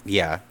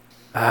 Yeah.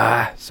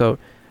 So,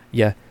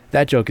 yeah,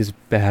 that joke is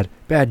bad.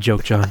 Bad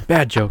joke, John.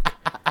 Bad joke.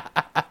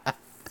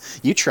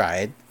 You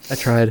tried. I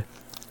tried.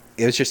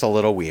 It was just a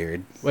little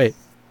weird. Wait,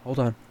 hold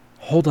on.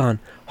 Uma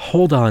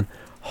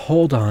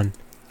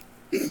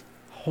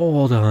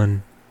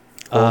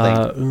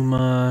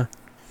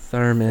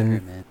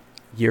Thurman.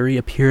 Yuri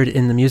appeared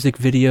in the music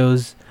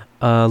videos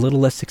A Little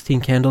Less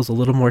 16 Candles, A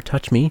Little More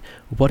Touch Me,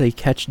 What a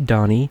Catch,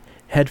 Donnie,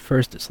 Head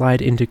First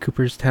Slide into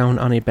Cooperstown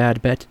on a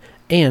Bad Bet,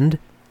 and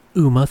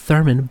Uma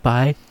Thurman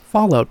by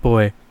Fall Out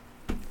Boy.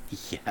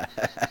 Yeah.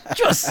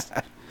 Just...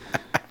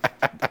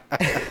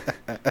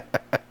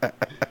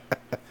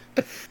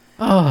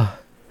 Oh.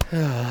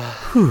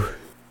 Whew.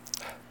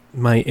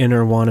 My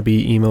inner wannabe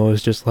emo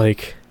is just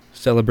like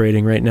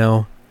celebrating right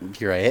now.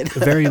 You're right.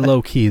 Very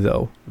low key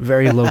though.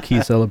 Very low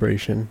key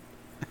celebration.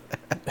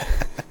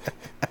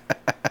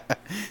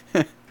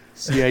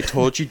 See, I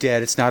told you,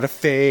 Dad, it's not a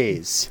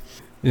phase.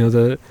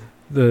 The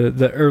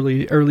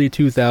early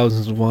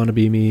 2000s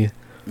wannabe me.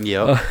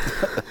 Yep.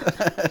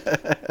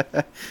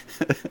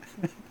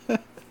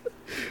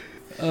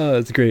 Oh,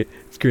 it's great.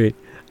 It's great.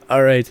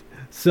 All right.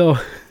 So,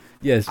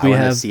 yes, we I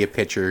want have to see a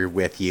picture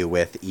with you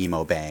with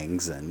emo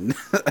bangs and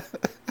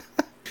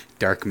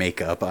dark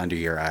makeup under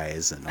your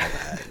eyes and all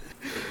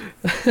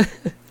that.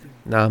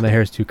 Nah, my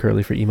hair is too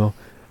curly for emo.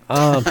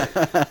 Um,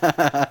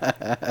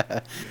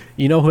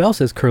 you know who else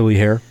has curly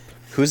hair?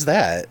 Who's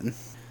that?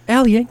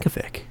 Al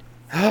Yankovic.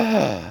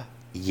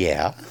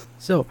 Yeah.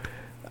 So,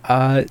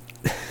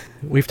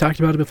 we've talked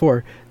about it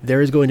before.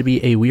 There is going to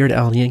be a Weird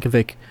Al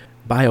Yankovic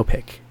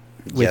biopic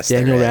with Yes, there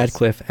Daniel is.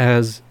 Radcliffe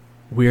as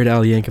Weird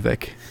Al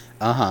Yankovic.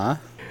 Uh-huh.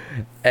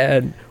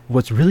 And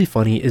what's really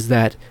funny is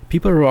that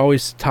people are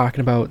always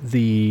talking about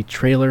the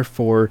trailer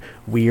for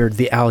Weird,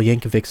 the Al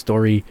Yankovic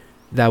story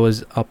that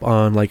was up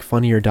on like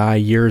Funny or Die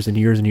years and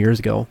years and years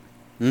ago.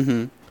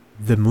 Mm-hmm.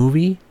 The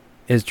movie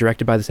is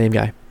directed by the same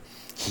guy.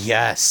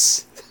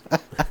 Yes.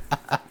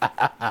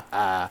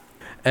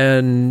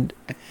 And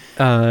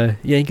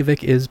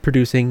Yankovic is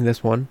producing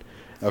this one.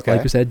 Okay.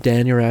 Like we said,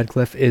 Daniel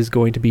Radcliffe is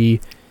going to be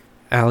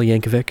Al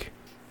Yankovic.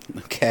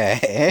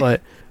 Okay.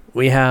 But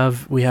we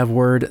have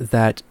word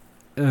that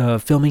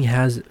filming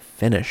has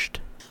finished.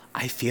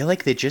 I feel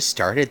like they just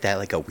started that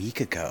like a week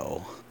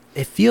ago.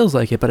 It feels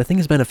like it, but I think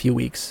it's been a few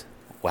weeks.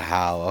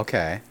 Wow,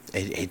 okay.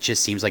 It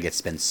just seems like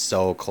it's been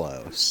so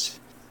close.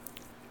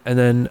 And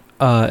then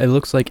it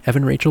looks like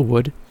Evan Rachel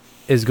Wood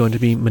is going to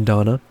be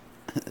Madonna.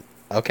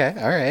 Okay,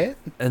 all right.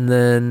 And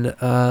then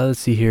let's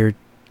see here,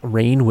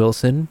 Rainn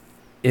Wilson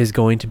is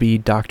going to be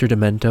Dr.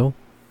 Demento.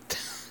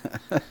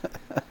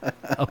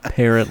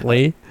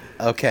 Apparently.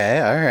 Okay,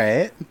 all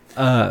right.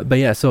 But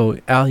yeah, so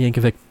Al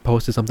Yankovic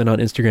posted something on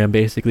Instagram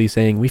basically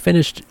saying, we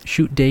finished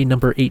shoot day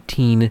number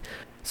 18.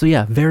 So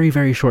yeah, very,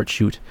 very short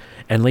shoot.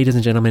 And ladies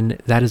and gentlemen,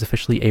 that is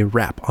officially a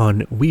wrap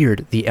on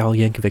Weird, the Al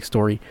Yankovic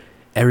story.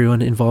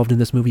 Everyone involved in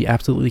this movie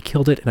absolutely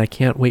killed it, and I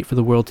can't wait for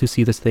the world to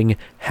see this thing.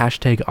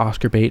 Hashtag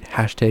Oscar bait,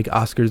 hashtag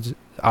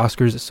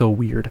Oscars so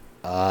weird.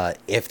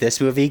 If this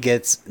movie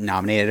gets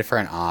nominated for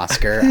an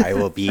Oscar, I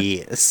will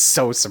be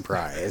so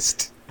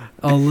surprised.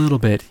 A little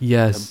bit,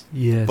 yes,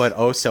 yes. But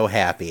oh so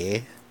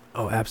happy.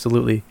 Oh,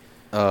 absolutely.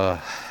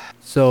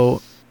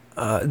 So,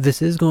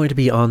 this is going to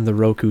be on the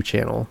Roku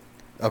channel.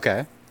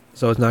 Okay.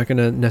 So it's not going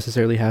to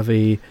necessarily have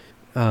a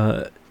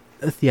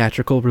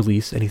theatrical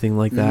release, anything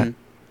like that.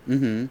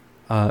 Mm-hmm.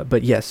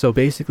 But yes, so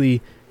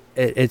basically,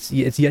 it's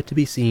yet to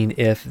be seen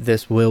if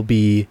this will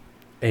be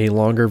a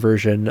longer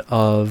version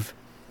of,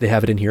 they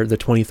have it in here, the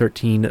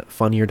 2013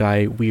 Funny or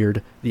Die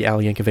Weird, the Al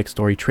Yankovic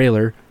story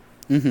trailer,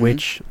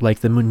 which,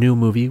 like the new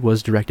movie,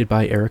 was directed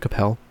by Eric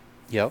Appel.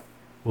 Yep.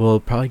 We'll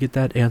probably get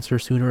that answer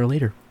sooner or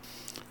later.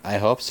 I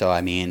hope so.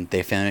 I mean,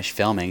 they finished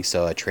filming,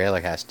 so a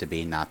trailer has to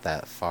be not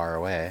that far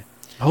away.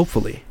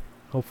 Hopefully.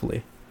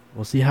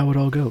 We'll see how it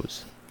all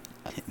goes.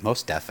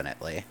 Most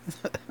definitely.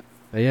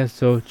 But yeah,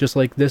 so just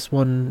like this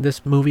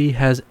movie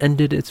has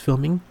ended its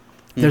filming,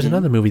 there's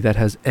another movie that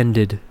has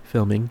ended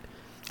filming.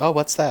 Oh,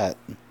 what's that?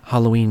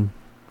 Halloween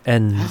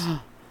Ends.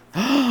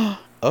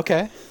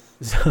 Okay.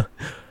 So,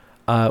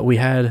 we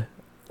had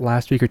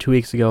last week or 2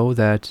 weeks ago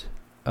that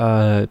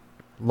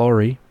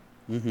Laurie,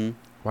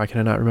 why can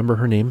I not remember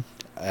her name?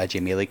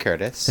 Jamie Lee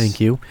Curtis. Thank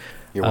you.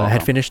 You're welcome.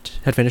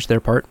 Had finished their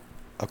part,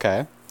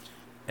 Okay.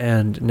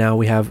 and now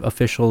we have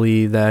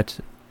officially that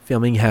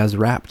filming has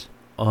wrapped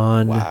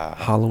on Wow.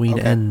 Halloween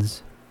Okay.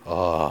 Ends.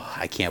 Oh,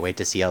 I can't wait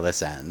to see how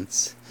this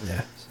ends.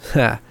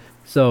 Yeah.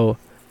 So,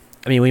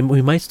 I mean,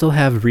 we might still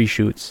have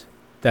reshoots.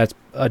 That's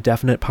a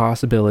definite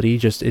possibility,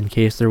 just in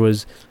case there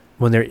was,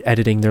 when they're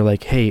editing, they're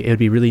like, hey, it would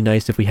be really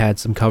nice if we had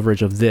some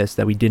coverage of this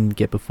that we didn't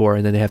get before,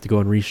 and then they have to go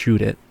and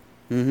reshoot it.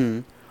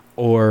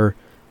 Or,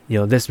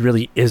 this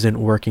really isn't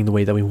working the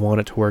way that we want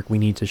it to work. We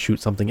need to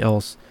shoot something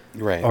else.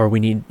 Right. Or we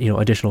need,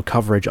 additional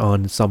coverage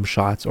on some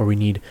shots, or we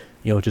need,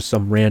 just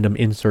some random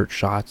insert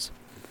shots.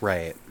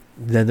 Right.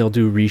 Then they'll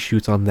do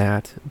reshoots on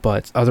that.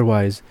 But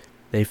otherwise,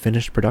 they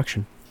finished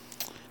production.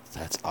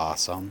 That's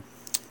awesome.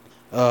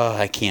 Oh,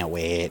 I can't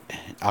wait.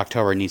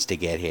 October needs to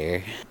get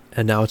here.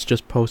 And now it's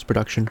just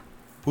post-production.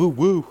 Woo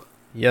woo.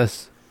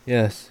 Yes.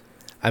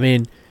 I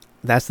mean,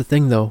 that's the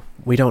thing, though.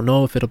 We don't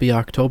know if it'll be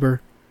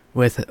October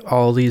with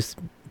all these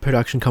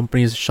production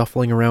companies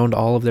shuffling around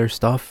all of their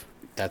stuff.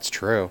 That's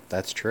true.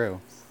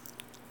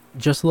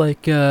 Just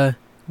like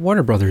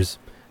Warner Brothers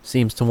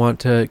seems to want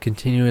to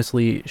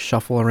continuously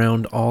shuffle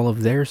around all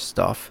of their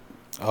stuff.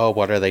 Oh,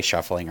 what are they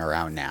shuffling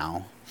around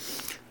now?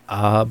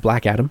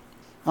 Black Adam.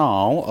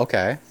 Oh,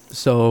 okay.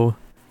 So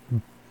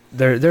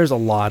there's a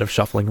lot of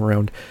shuffling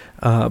around.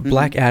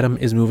 Black Adam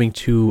is moving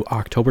to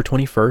October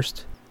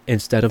 21st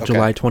instead of Okay.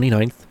 July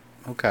 29th.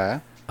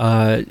 Okay.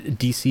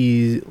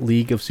 DC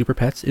League of Super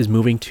Pets is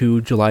moving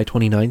to July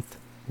 29th,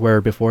 where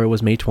before it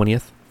was May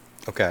 20th.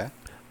 Okay.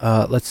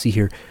 Let's see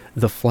here.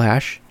 The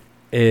Flash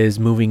is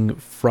moving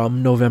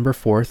from November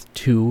 4th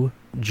to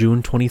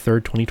June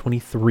 23rd,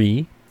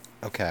 2023.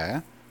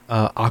 Okay.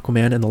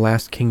 Aquaman and the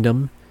Last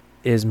Kingdom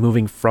is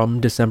moving from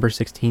December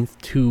 16th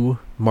to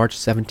March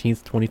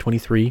 17th,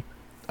 2023.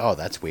 Oh,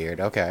 that's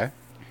weird. Okay.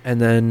 And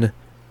then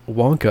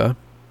Wonka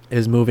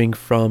is moving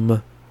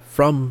from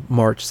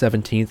March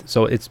 17th.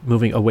 So it's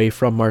moving away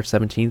from March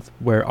 17th,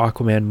 where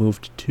Aquaman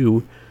moved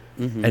to,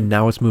 and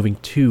now it's moving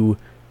to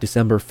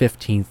December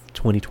 15th,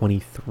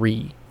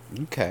 2023.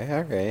 Okay,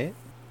 all right.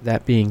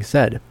 That being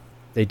said,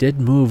 they did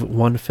move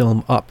one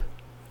film up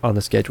on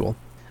the schedule.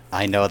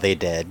 I know they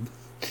did.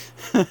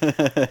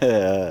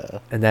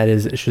 And that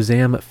is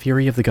Shazam!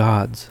 Fury of the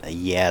Gods.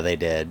 Yeah, they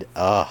did.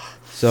 Ugh.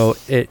 So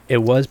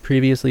it was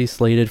previously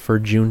slated for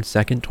June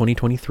 2nd,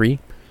 2023.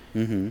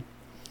 Mm-hmm.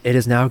 It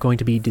is now going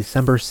to be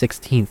December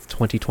 16th,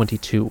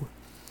 2022.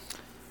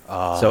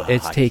 So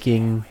it's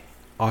taking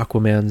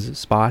Aquaman's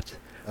spot.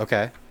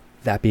 Okay.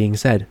 That being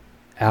said,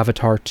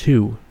 Avatar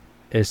 2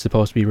 is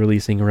supposed to be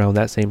releasing around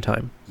that same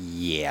time.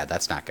 Yeah,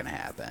 that's not going to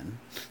happen.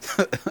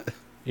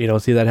 You don't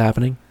see that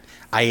happening?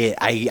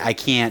 I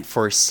can't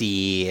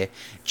foresee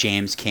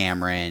James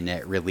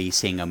Cameron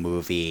releasing a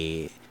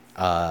movie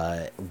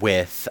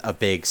with a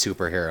big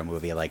superhero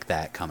movie like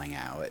that coming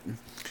out.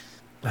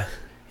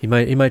 He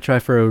might try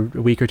for a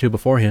week or two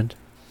beforehand.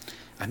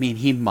 I mean,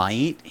 he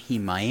might.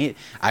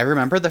 I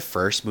remember the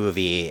first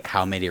movie,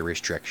 how many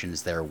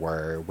restrictions there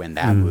were when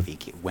that movie,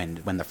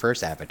 when the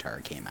first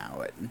Avatar came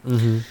out.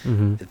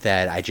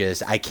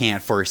 That I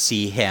can't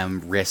foresee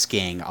him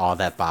risking all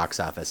that box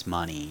office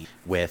money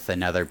with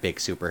another big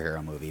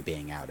superhero movie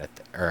being out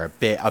or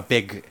a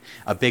big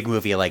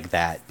movie like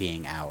that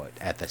being out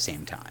at the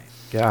same time.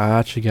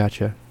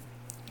 Gotcha.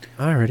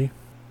 Alrighty.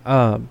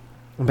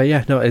 But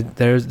yeah, no,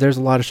 there's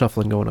a lot of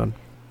shuffling going on.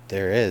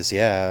 There is,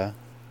 yeah.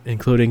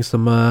 Including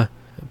some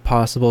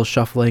possible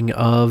shuffling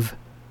of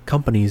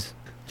companies,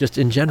 just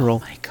in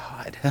general. Oh my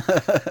god.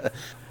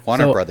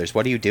 Warner Brothers,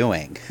 what are you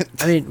doing?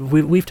 I mean,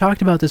 we've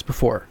talked about this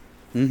before.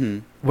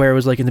 Where it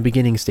was like in the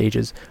beginning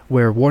stages,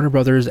 where Warner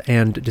Brothers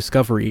and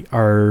Discovery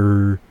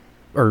Warner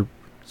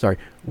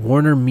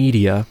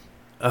Media,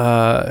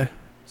 so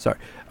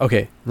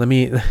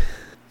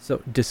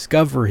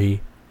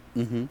Discovery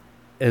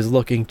is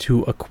looking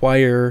to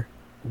acquire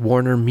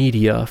Warner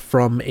Media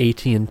from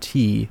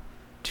AT&T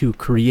to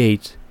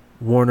create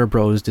Warner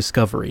Bros.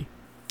 Discovery.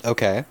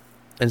 Okay.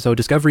 And so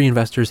Discovery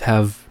investors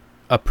have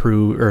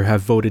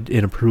voted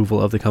in approval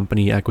of the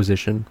company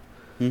acquisition.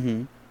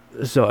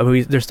 So I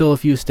mean, there's still a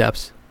few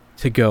steps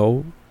to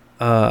go.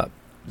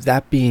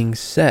 That being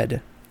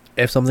said,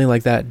 if something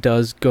like that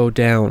does go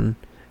down,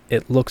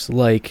 it looks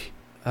like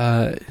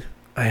I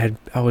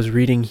was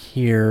reading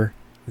here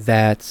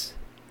that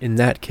in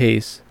that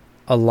case,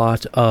 a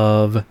lot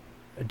of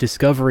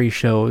Discovery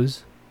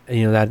shows,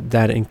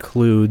 that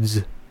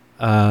includes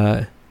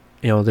the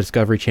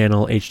Discovery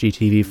Channel,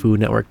 HGTV, Food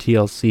Network,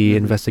 TLC,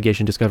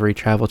 Investigation Discovery,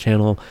 Travel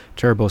Channel,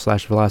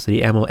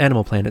 Turbo/Velocity,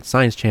 Animal Planet,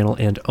 Science Channel,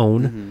 and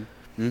OWN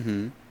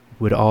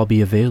would all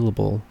be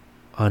available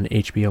on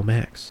HBO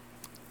Max.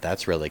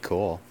 That's really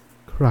cool.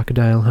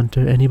 Crocodile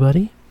Hunter,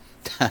 anybody?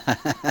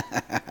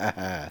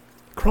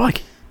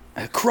 Crikey.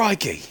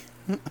 Crikey.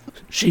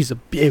 She's a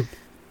beaut.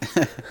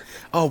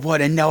 Oh,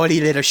 what a naughty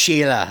little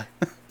Sheila.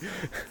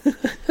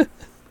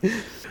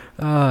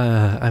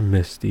 I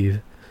miss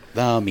Steve.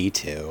 Oh, me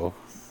too.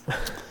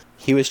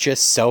 He was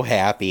just so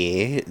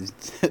happy.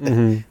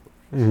 Dude,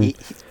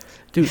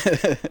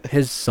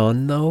 his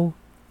son, though,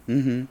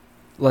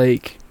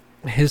 like,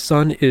 his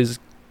son is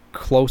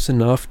close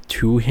enough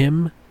to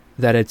him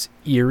that it's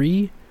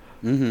eerie,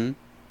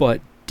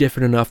 but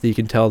different enough that you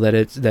can tell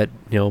that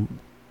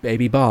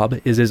baby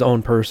Bob is his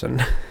own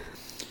person.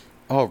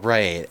 Oh,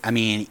 right. I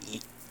mean,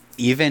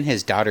 even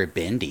his daughter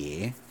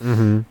Bindi.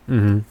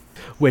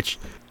 Which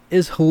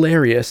is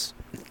hilarious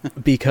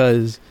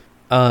because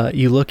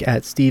you look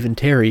at Steve and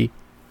Terry,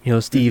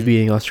 Steve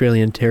being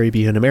Australian, Terry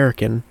being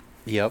American.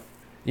 Yep.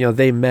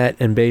 They met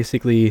and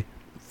basically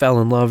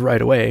fell in love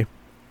right away.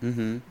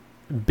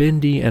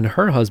 Bindi and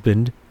her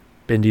husband,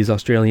 Bindi's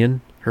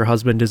Australian, her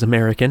husband is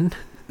American.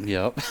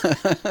 Yep.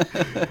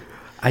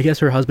 I guess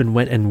her husband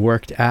went and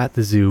worked at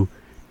the zoo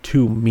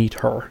to meet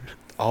her.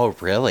 Oh,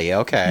 really?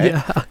 Okay.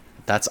 Yeah.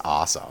 That's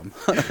awesome.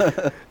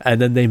 And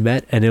then they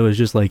met, and it was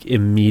just like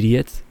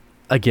immediate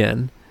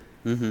again.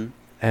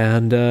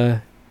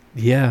 And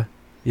yeah,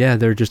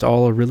 they're just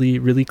all a really,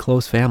 really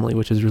close family,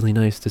 which is really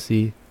nice to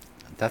see.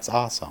 That's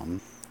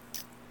awesome.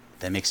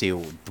 That makes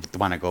you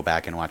want to go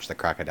back and watch the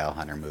Crocodile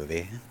Hunter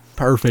movie.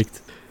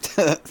 Perfect.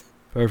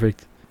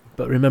 Perfect.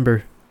 But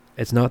remember,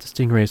 it's not the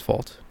stingray's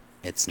fault.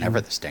 It's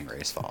never the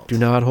stingray's fault. Do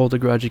not hold a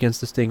grudge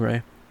against the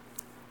stingray.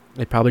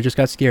 It probably just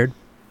got scared.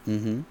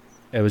 It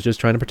was just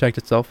trying to protect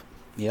itself.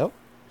 Yep.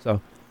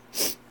 So.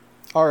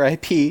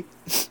 R.I.P.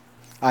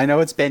 I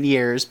know it's been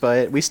years,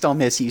 but we still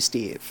miss you,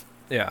 Steve.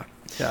 Yeah.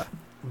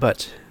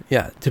 But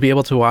yeah, to be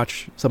able to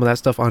watch some of that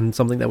stuff on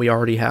something that we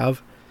already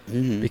have,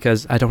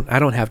 because I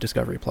don't have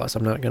Discovery Plus.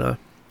 I'm not gonna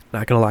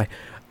lie,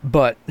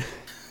 but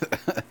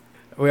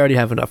we already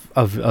have enough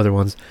of other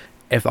ones.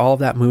 If all of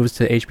that moves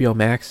to HBO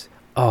Max,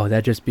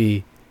 that'd just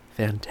be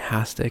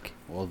fantastic.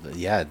 Well,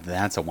 yeah,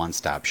 that's a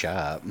one-stop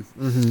shop.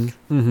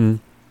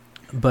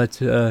 But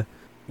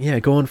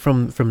going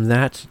from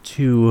that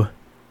to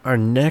our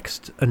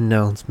next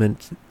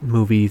announcement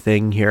movie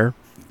thing here.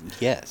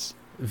 Yes.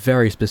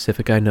 Very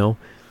specific, I know.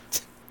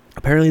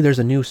 Apparently there's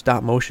a new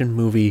stop-motion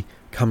movie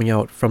coming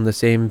out from the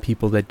same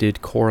people that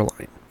did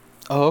Coraline.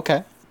 Oh,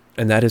 okay.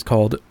 And that is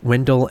called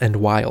Wendell and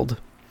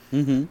Wild.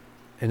 And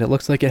it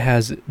looks like it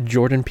has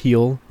Jordan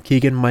Peele,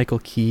 Keegan-Michael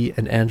Key,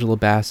 and Angela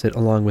Bassett,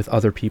 along with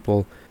other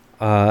people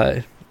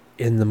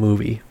in the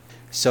movie.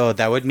 So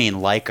that would mean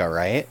Laika,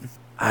 right?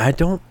 I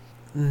don't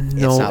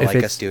know not if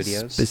Laika it's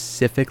Studios?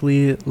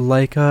 specifically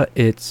Laika.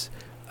 It's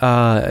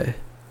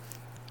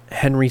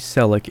Henry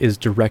Selick is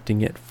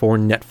directing it for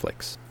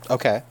Netflix.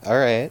 Okay, all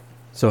right.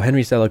 So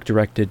Henry Selick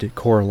directed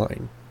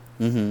Coraline,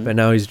 Mm-hmm. but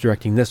now he's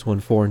directing this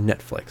one for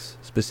Netflix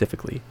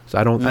specifically. So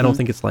I don't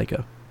think it's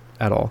Laika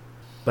at all,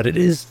 but it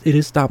is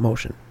stop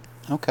motion.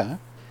 Okay.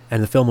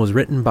 And the film was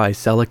written by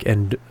Selick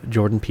and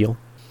Jordan Peele.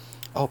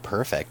 Oh,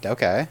 perfect.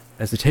 Okay.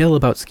 As a tale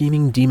about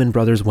scheming demon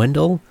brothers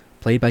Wendell,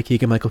 played by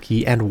Keegan-Michael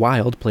Key, and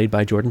Wild, played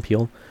by Jordan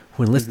Peele,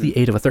 who enlist the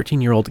aid of a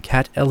 13-year-old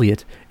Cat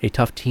Elliott, a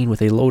tough teen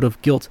with a load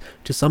of guilt,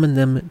 to summon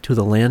them to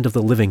the land of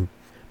the living.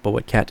 But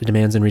what Cat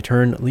demands in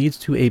return leads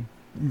to a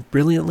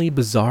brilliantly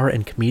bizarre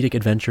and comedic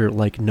adventure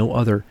like no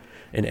other,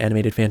 an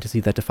animated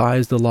fantasy that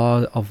defies the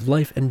law of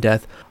life and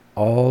death,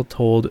 all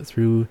told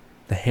through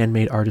the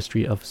handmade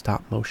artistry of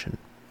stop motion.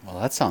 Well,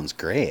 that sounds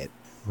great.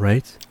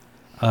 Right?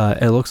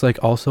 It looks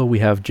like also we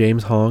have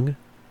James Hong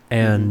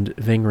and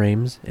Ving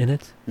Rhames in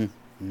it.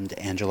 And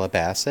Angela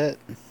Bassett.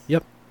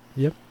 Yep.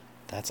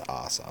 That's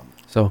awesome.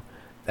 So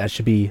that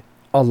should be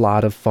a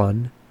lot of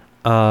fun.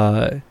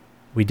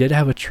 We did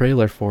have a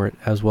trailer for it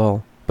as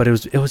well, but it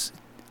was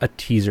a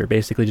teaser,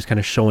 basically just kind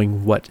of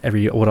showing what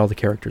all the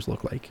characters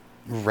look like.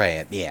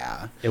 Right.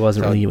 Yeah. It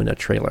wasn't really even a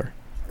trailer.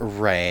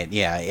 Right.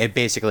 Yeah. It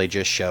basically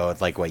just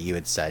showed like what you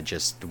had said,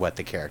 just what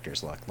the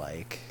characters look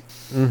like.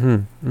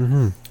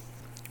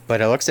 But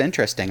it looks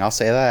interesting. I'll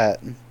say that.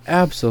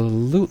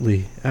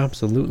 Absolutely.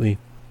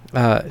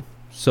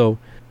 So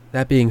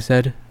that being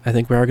said, I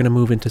think we are going to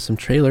move into some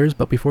trailers.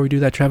 But before we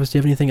do that, Travis, do you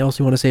have anything else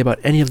you want to say about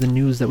any of the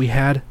news that we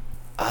had?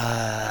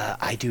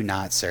 I do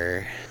not,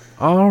 sir.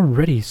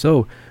 Alrighty,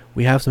 so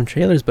we have some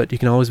trailers, but you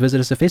can always visit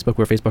us at Facebook.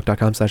 We're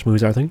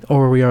facebook.com/moviesarethathing,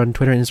 or we are on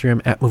Twitter and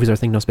Instagram at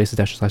moviesarethathing, no spaces,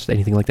 dash, slash,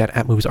 anything like that,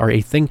 at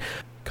moviesarethathing.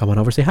 Come on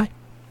over, say hi.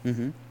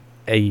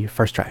 A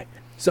first try.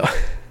 So,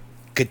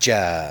 Good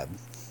job.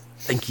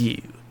 thank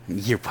you.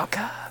 You're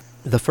welcome.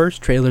 The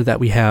first trailer that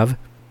we have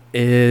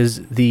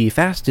is the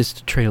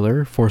fastest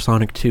trailer for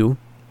Sonic 2,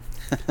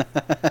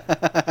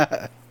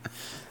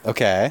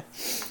 Okay.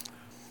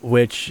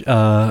 which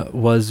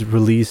was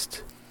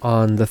released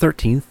on the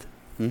 13th,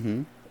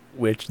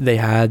 which they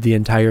had the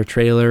entire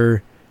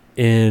trailer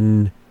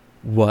in,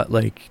 what,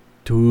 like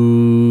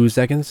 2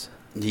 seconds?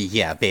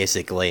 Yeah,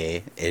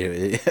 basically,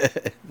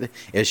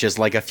 it's just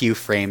like a few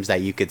frames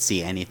that you could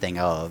see anything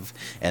of,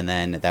 and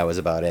then that was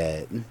about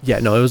it. Yeah,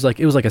 no, it was like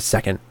a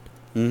second.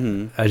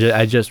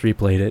 I just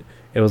replayed it.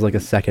 It was like a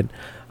second.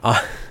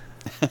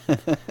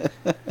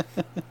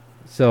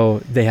 So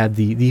they had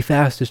the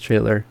fastest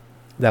trailer.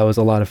 That was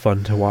a lot of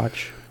fun to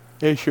watch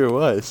It sure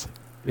was.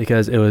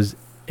 because it was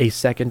a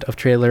second of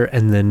trailer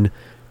and then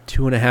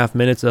 2.5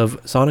 minutes of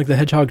Sonic the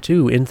Hedgehog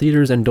 2 in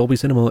theaters and Dolby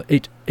Cinema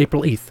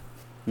April 8th.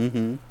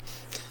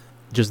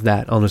 Just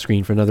that on the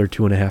screen for another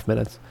 2.5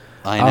 minutes.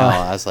 I know.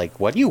 I was like,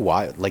 "What do you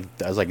watch?"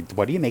 I was like,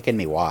 "What are you making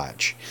me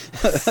watch?"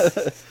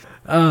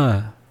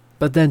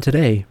 But then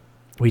today,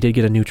 we did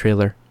get a new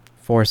trailer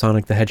for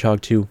Sonic the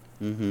Hedgehog 2.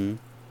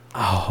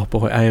 Oh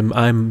boy,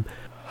 I'm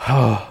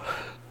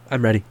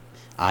ready.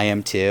 I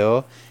am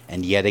too.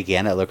 And yet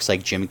again, it looks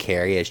like Jim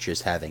Carrey is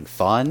just having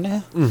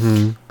fun.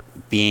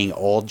 Being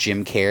old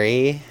Jim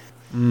Carrey.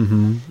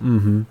 Old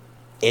Jim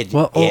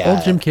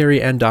Carrey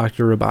and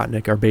Dr.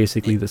 Robotnik are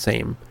basically the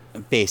same.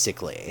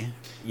 Basically.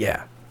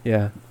 Yeah.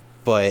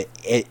 But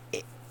it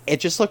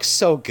just looks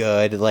so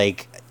good.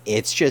 Like,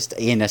 it's just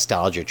a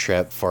nostalgia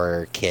trip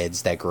for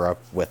kids that grew up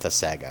with a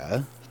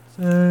Sega.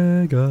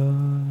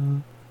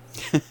 Sega.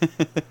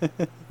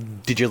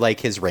 Did you like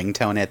his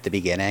ringtone at the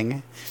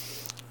beginning?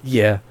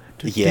 Yeah.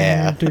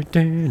 Yeah.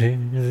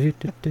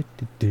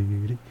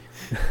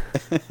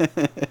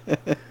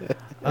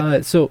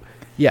 So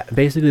yeah,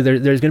 basically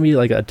there's gonna be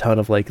like a ton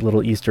of like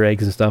little Easter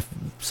eggs and stuff.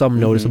 Some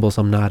noticeable,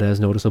 some not as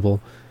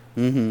noticeable.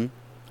 And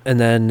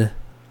then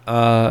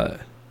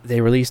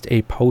they released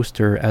a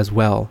poster as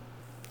well.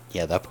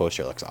 Yeah, that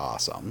poster looks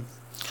awesome.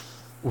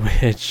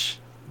 Which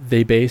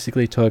they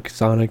basically took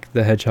Sonic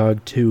the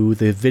Hedgehog 2,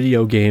 the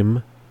video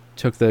game,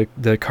 took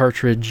the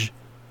cartridge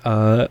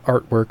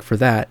artwork for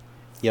that.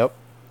 Yep.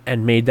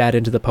 And made that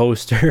into the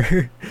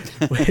poster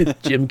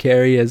with Jim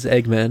Carrey as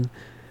Eggman.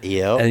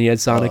 Yep. And you had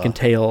Sonic and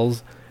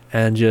Tails,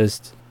 and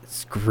just,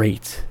 it's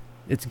great.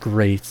 It's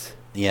great.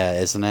 Yeah,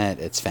 isn't it?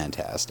 It's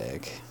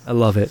fantastic. I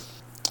love it.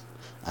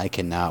 I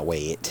cannot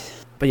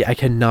wait. But yeah, I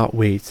cannot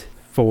wait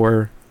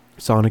for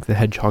Sonic the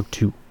Hedgehog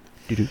 2.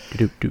 Do.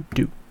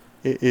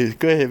 It is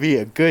going to be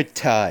a good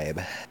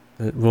time.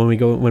 When we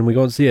go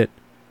and see it,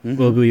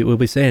 we'll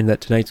be saying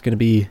that tonight's going to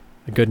be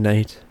a good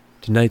night.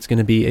 Tonight's going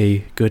to be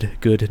a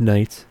good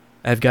night.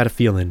 I've got a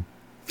feeling.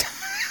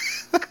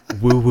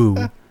 Woo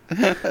woo.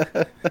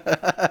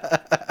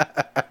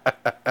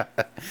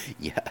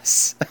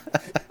 Yes.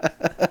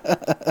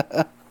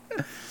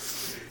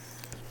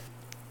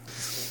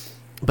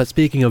 But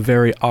speaking of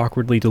very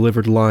awkwardly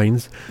delivered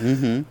lines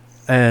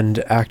and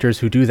actors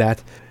who do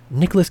that,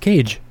 Nicolas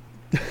Cage.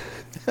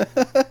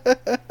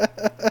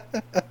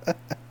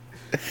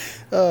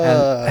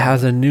 and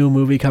has a new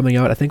movie coming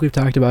out. I think we've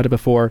talked about it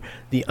before.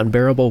 The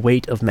Unbearable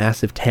Weight of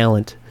Massive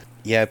Talent.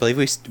 Yeah, I believe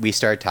we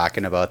started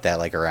talking about that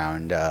like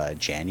around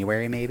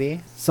January,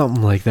 maybe.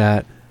 Something like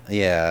that.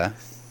 Yeah.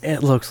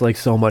 It looks like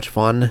so much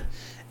fun.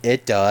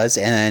 It does,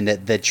 and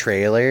the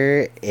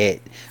trailer,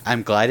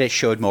 I'm glad it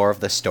showed more of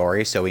the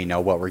story so we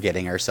know what we're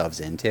getting ourselves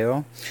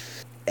into.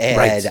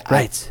 And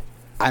Right.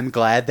 I'm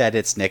glad that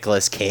it's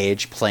Nicolas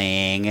Cage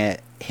playing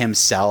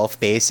himself,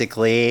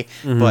 basically,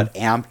 but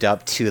amped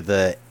up to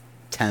the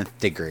 10th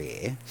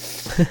degree.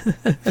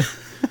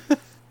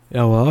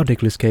 Oh, well,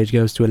 Nicolas Cage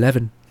goes to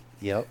 11.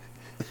 Yep.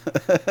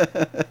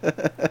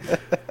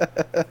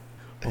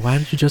 Well, why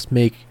don't you just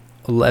make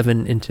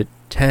 11 into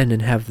 10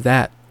 and have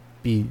that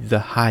be the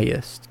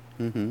highest?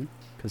 Mm-hmm.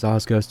 Because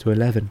ours goes to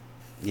 11.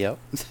 Yep.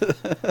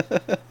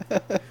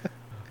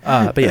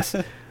 But yes,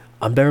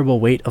 Unbearable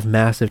Weight of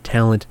Massive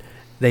Talent.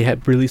 They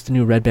had released a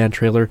new Red Band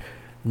trailer.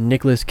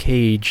 Nicolas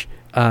Cage,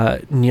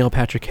 Neil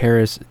Patrick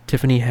Harris,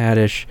 Tiffany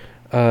Haddish,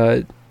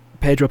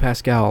 Pedro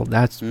Pascal.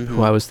 That's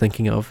who I was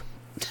thinking of.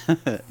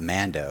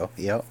 Mando.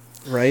 Yep.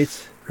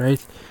 Right.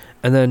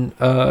 And then,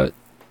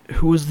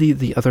 who was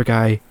the other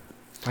guy?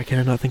 Why can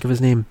I not think of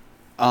his name?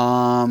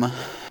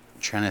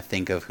 Trying to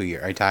think of who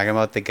are you talking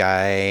about? The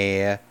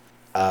guy,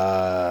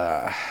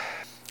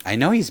 I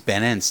know he's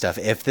been in stuff.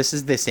 If this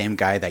is the same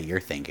guy that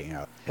you're thinking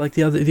of. Like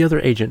the other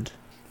agent.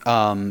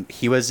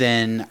 He was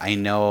in, I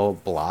know,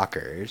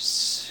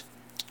 Blockers.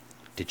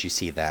 Did you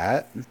see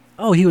that?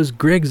 Oh, he was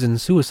Griggs in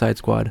Suicide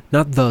Squad.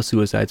 Not the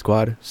Suicide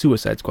Squad.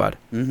 Suicide Squad.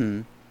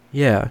 Mm-hmm.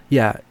 Yeah.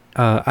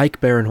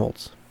 Ike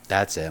Barinholtz.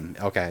 That's him.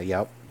 Okay,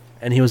 yep.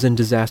 And he was in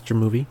Disaster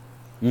Movie.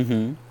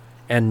 Mm-hmm.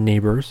 And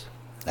Neighbors.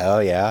 Oh,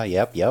 yeah,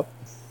 yep.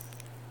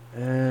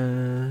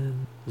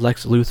 And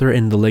Lex Luthor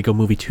in the Lego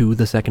Movie 2,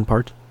 the second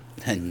part.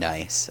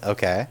 Nice.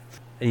 Okay.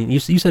 And you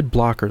said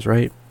Blockers,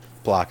 right?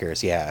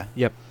 Blockers, yeah.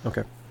 Yep.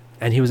 Okay.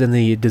 And he was in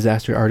the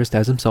Disaster Artist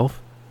as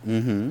himself.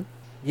 Mm-hmm.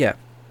 Yeah.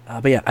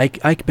 But yeah,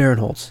 Ike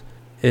Barinholtz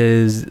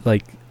is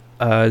like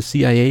a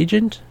CIA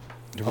agent.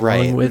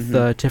 Right. Along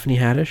with Tiffany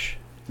Haddish.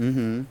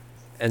 Mm-hmm.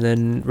 And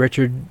then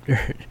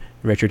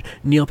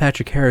Neil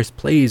Patrick Harris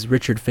plays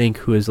Richard Fink,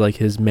 who is like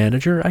his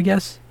manager, I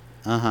guess.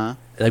 Uh-huh.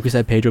 Like we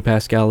said, Pedro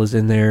Pascal is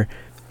in there.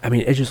 I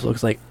mean, it just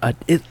looks like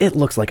it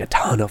looks like a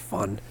ton of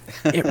fun.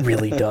 It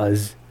really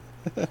does.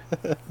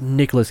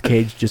 Nicolas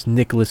Cage just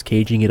Nicolas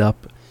Caging it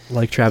up,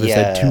 like Travis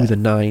said, to the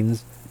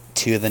nines.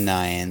 To the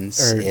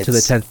nines. Or to the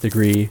 10th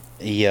degree.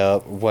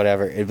 Yep,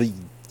 whatever.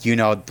 You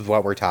know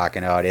what we're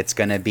talking about. It's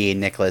going to be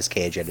Nicolas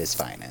Cage at his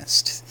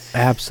finest.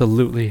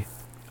 Absolutely.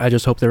 I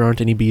just hope there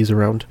aren't any bees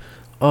around.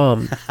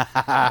 Not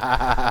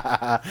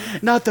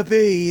the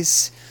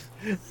bees.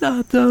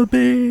 Not the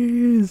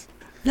bees.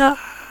 No.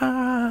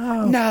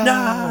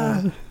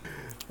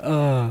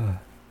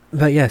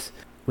 But yes,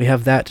 we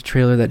have that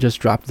trailer that just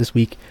dropped this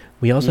week.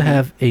 We also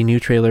have a new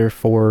trailer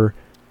for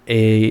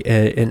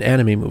an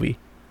anime movie.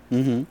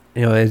 Mm-hmm.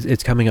 You know,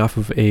 it's coming off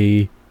of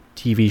a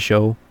TV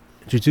show.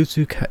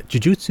 Jujutsu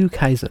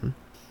Kaisen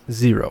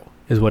 0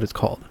 is what it's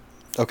called.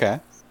 Okay.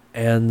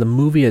 And the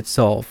movie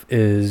itself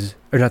is,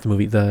 or not the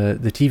movie, the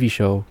TV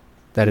show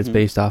that it's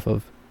based off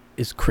of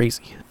is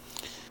crazy.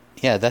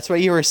 Yeah, that's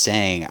what you were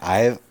saying.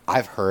 I've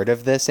heard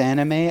of this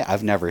anime.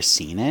 I've never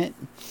seen it.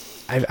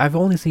 I've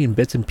only seen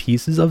bits and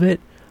pieces of it.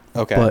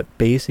 Okay. But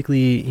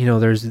basically, you know,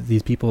 there's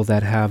these people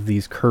that have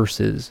these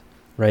curses,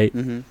 right?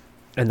 Mm-hmm.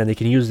 And then they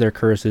can use their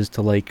curses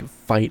to like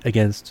fight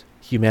against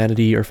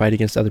humanity or fight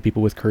against other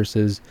people with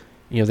curses.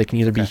 You know, they can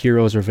either be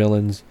heroes or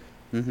villains.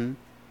 Mm-hmm.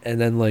 And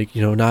then, like,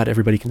 you know, not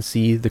everybody can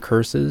see the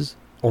curses.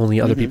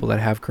 Only other people that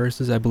have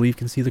curses, I believe,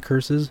 can see the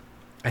curses.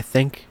 I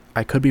think.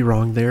 I could be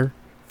wrong there.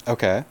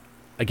 Okay.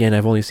 Again,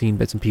 I've only seen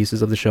bits and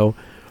pieces of the show.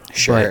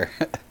 Sure.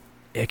 But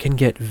it can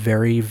get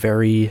very,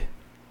 very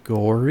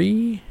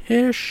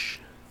gory-ish.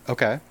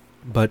 Okay.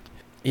 But,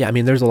 yeah, I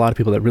mean, there's a lot of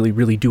people that really,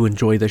 really do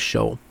enjoy this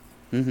show.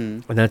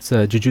 Mm-hmm. And that's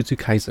Jujutsu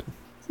Kaisen.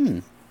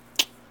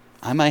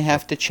 I might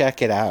have to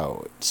check it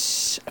out.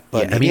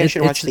 But yeah, maybe I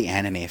should watch the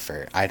anime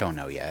for. I don't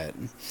know yet.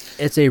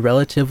 It's a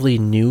relatively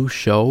new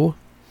show.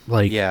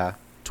 Like,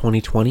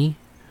 2020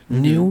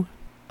 new.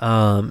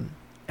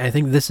 I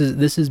think this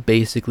is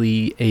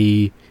basically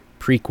a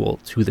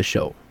prequel to the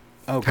show.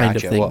 Oh, kind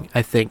gotcha. of thing, Well,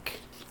 I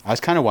think. I was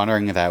kind of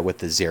wondering that with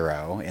the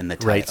 0 in the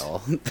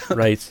title.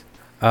 Right.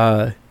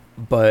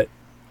 But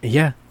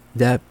yeah,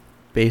 that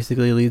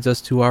basically leads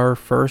us to our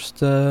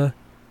first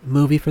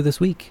movie for this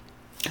week.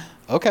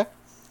 Okay.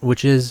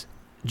 Which is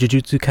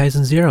Jujutsu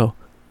Kaisen 0.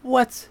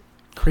 What?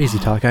 Crazy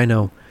talk, I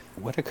know.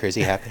 What a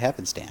crazy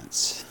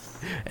happenstance.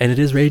 And it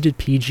is rated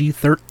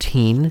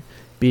PG-13,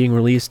 being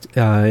released,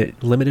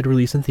 limited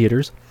release in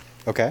theaters.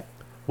 Okay.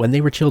 When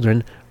they were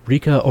children,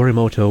 Rika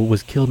Orimoto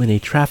was killed in a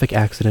traffic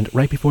accident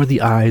right before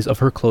the eyes of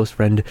her close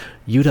friend,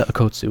 Yuta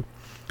Akotsu.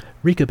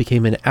 Rika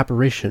became an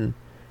apparition,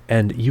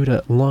 and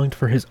Yuta longed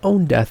for his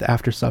own death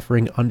after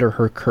suffering under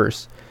her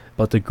curse.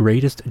 But the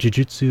greatest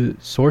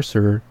Jujutsu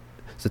sorcerer,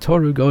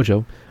 Satoru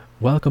Gojo,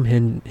 welcomed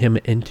him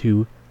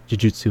into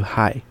Jujutsu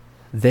High.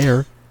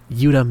 There,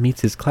 Yuta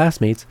meets his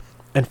classmates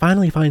and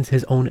finally finds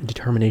his own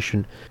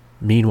determination.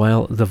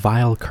 Meanwhile, the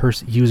vile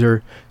curse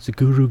user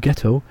Suguru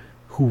Geto,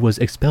 who was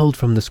expelled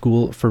from the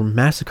school for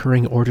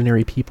massacring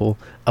ordinary people,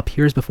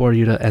 appears before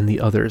Yuta and the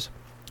others.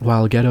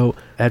 While Geto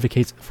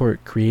advocates for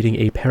creating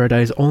a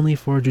paradise only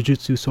for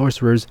jujutsu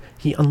sorcerers,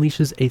 he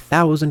unleashes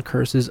 1,000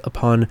 curses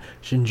upon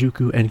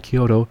Shinjuku and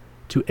Kyoto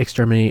to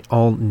exterminate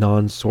all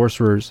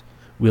non-sorcerers.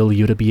 Will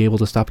Yuta be able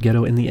to stop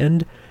Geto in the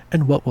end?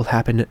 And what will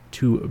happen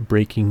to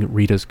breaking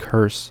Rita's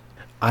curse?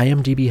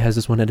 IMDb has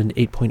this one at an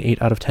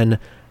 8.8 out of 10.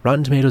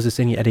 Rotten Tomatoes is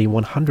sitting at a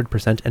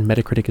 100%, and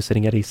Metacritic is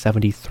sitting at a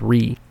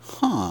 73.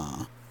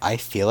 Huh. I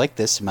feel like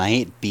this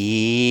might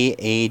be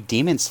a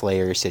Demon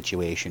Slayer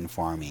situation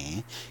for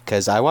me.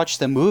 Because I watched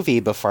the movie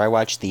before I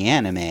watched the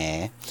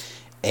anime,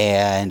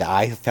 and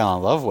I fell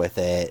in love with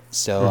it,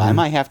 so I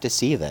might have to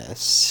see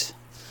this.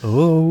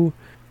 Oh,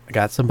 I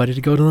got somebody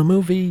to go to the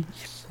movie.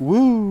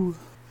 Woo!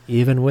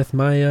 Even with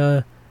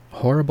my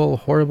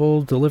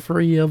horrible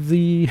delivery of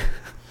the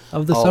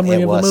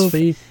summary of the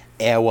movie.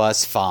 It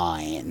was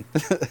fine.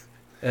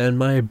 And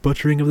my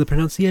butchering of the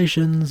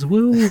pronunciations.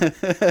 Woo!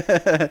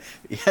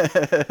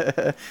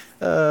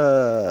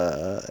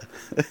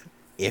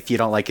 If you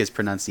don't like his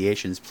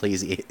pronunciations,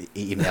 please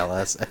email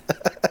us.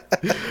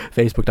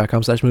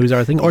 Facebook.com/movies are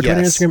a thing. Or Twitter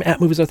and Yes. Instagram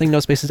 @movies are a thing.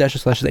 No spaces,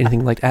 dashes, slashes,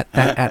 anything like that.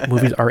 At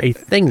movies are a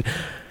thing.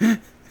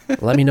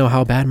 Let me know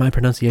how bad my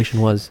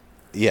pronunciation was.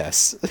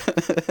 Yes.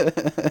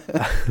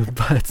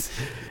 But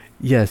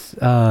yes,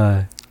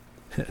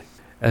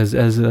 as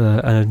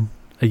a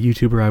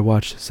YouTuber I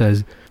watched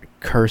says,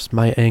 curse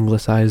my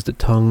anglicized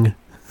tongue.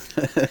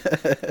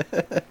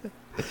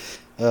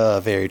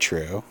 Very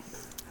true.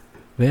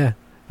 Yeah,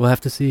 we'll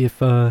have to see if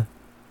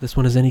this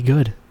one is any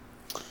good.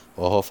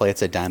 Well, hopefully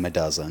it's a dime a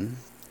dozen.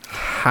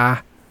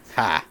 Ha!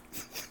 Ha!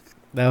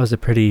 That was a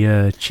pretty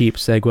cheap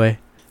segue.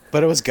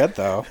 But it was good,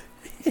 though.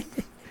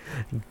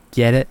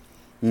 Get it?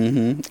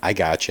 Mm-hmm. I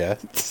gotcha.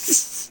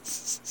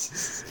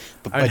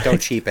 but don't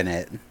cheapen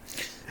it.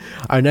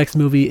 Our next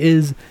movie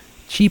is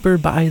Cheaper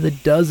by the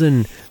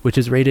Dozen, which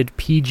is rated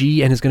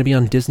PG and is going to be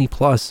on Disney+.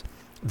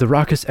 The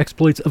raucous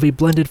exploits of a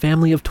blended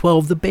family of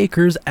 12, the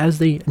Bakers, as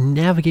they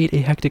navigate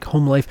a hectic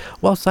home life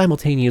while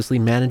simultaneously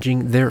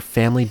managing their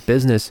family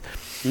business.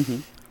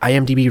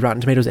 IMDb, Rotten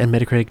Tomatoes, and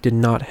Metacritic did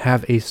not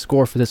have a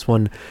score for this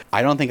one.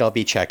 I don't think I'll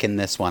be checking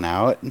this one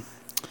out.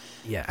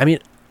 Yeah, I mean,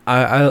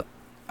 I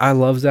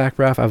love Zach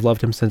Braff. I've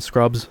loved him since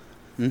Scrubs.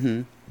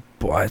 Mm-hmm.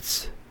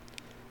 But...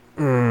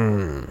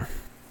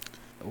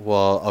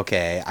 Well,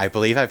 okay. I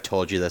believe I've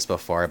told you this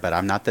before, but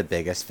I'm not the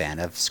biggest fan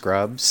of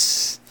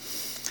Scrubs.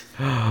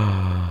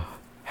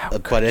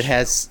 But it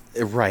has...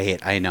 Right,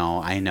 I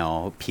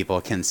know.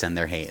 People can send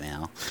their hate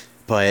mail.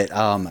 But,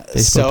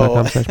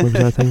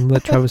 Facebook.com/movies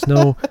let Travis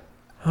know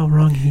how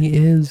wrong he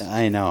is.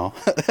 I know.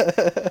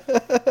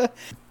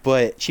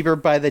 But Cheaper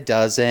by the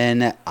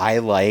Dozen, I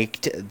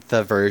liked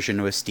the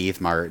version with Steve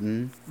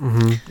Martin.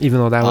 Even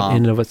though that one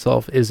in and of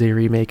itself is a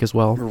remake as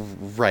well.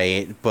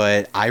 Right,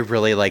 but I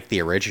really like the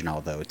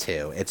original, though,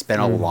 too. It's been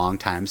a long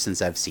time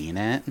since I've seen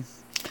it.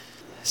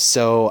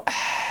 So...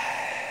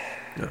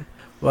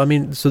 Well, I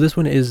mean, so this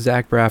one is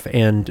Zach Braff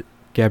and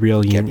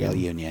Gabrielle Union. Gabrielle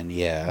Union,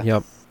 yeah.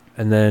 Yep.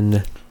 And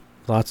then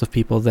lots of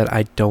people that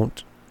I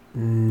don't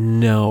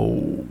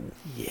know.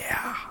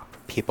 Yeah.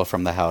 People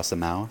from the House of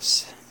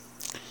Mouse.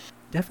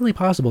 Definitely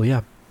possible,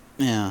 yeah.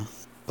 Yeah.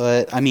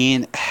 But, I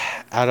mean,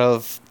 out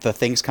of the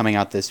things coming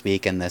out this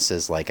week, and this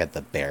is like at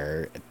the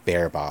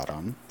bare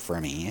bottom for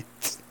me.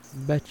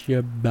 Bet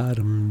your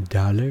bottom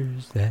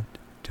dollars that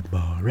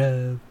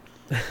tomorrow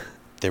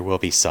There will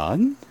be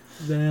sun?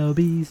 there'll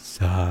be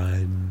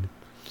sun.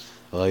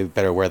 Well, you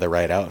better wear the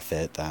right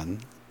outfit then.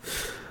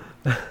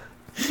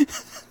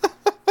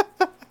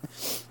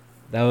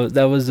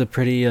 That was a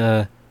pretty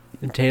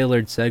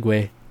tailored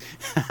segue.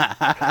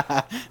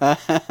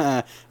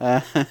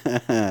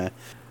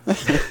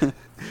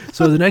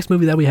 So the next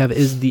movie that we have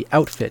is The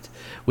Outfit,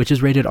 which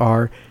is rated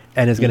R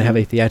and is going to have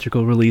a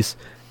theatrical release.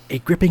 A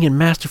gripping and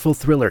masterful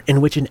thriller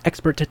in which an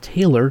expert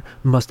tailor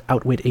must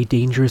outwit a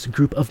dangerous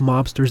group of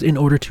mobsters in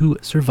order to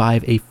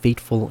survive a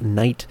fateful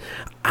night.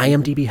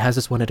 IMDb has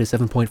this one at a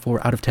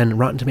 7.4 out of 10.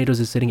 Rotten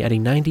Tomatoes is sitting at a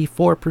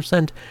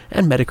 94%,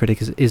 and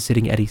Metacritic is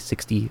sitting at a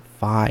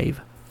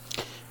 65.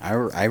 I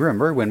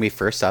remember when we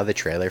first saw the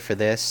trailer for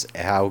this,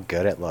 how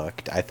good it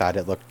looked. I thought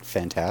it looked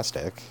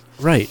fantastic.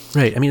 Right.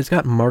 I mean, it's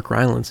got Mark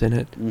Rylance in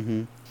it.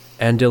 Mm-hmm.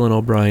 And Dylan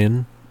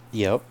O'Brien.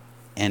 Yep.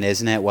 And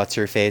isn't it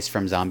What's-Her-Face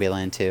from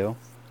Zombieland 2?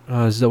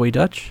 Zoe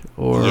Dutch?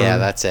 Or Yeah,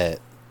 that's it.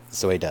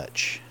 Zoe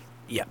Dutch.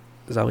 Yep.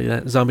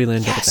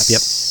 Zombieland.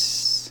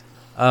 Yes.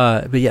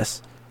 Yep. But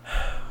yes,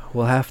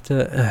 we'll have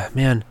to...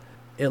 man,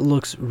 it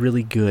looks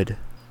really good.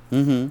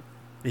 Mm-hmm.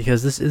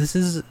 Because this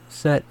is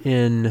set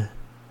in,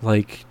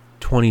 like,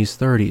 20s,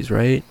 30s,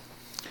 right?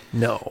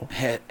 No.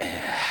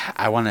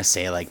 I want to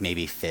say like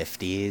maybe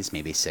 50s,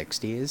 maybe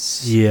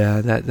 60s.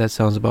 Yeah, that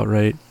sounds about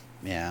right.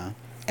 Yeah.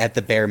 At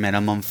the bare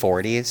minimum,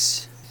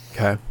 40s.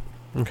 Okay.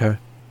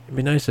 It'd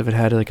be nice if it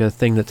had like a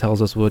thing that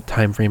tells us what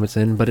time frame it's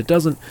in, but it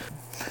doesn't.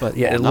 But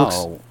yeah, it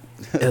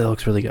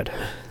looks really good.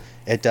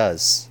 It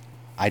does.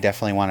 I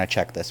definitely want to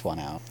check this one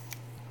out.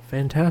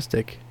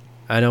 Fantastic.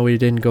 I know we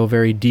didn't go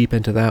very deep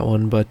into that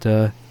one, but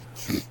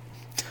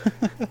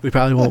we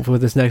probably won't for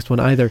this next one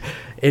either.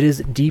 It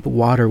is Deep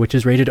Water, which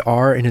is rated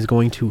R and is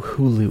going to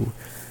Hulu.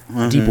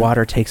 Deep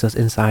Water takes us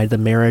inside the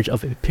marriage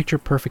of a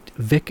picture-perfect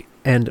Vic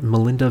and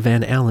Melinda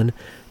Van Allen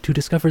to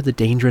discover the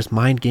dangerous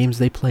mind games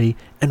they play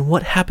and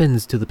what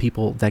happens to the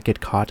people that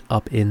get caught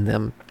up in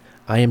them.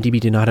 IMDb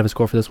did not have a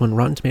score for this one.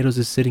 Rotten Tomatoes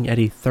is sitting at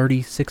a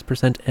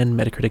 36%, and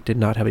Metacritic did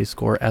not have a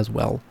score as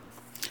well.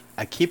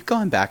 I keep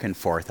going back and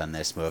forth on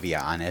this movie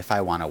on if I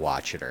want to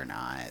watch it or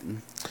not.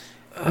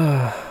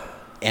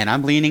 And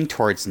I'm leaning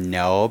towards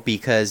no,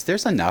 because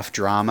there's enough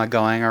drama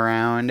going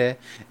around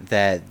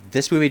that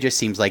this movie just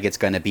seems like it's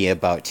going to be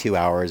about 2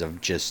 hours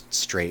of just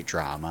straight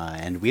drama,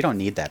 and we don't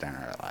need that in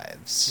our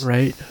lives.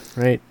 Right.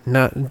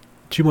 Not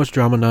too much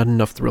drama, not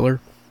enough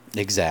thriller.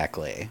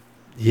 Exactly.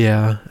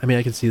 Yeah, I mean,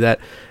 I can see that.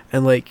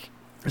 And, like,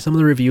 some of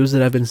the reviews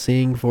that I've been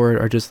seeing for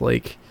it are just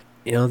like,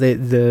 you know,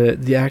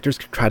 the actors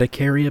try to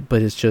carry it,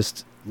 but it's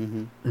just,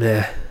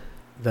 meh.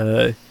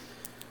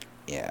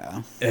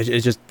 Yeah.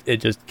 It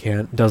just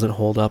doesn't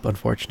hold up,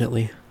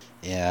 unfortunately.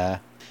 Yeah.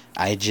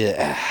 I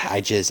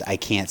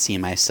can't see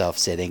myself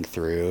sitting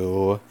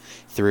through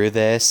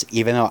this,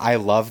 even though I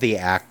love the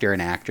actor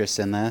and actress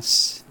in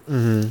this.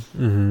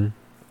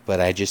 But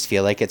I just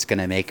feel like it's going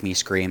to make me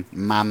scream,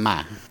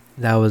 Mama.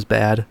 That was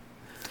bad.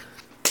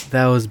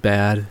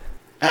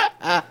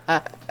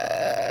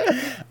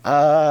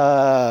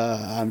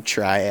 I'm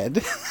trying.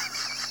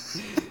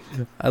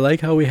 I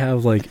like how we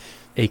have, like,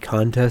 a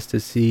contest to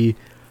see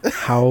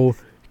how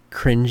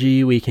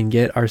cringy we can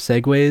get our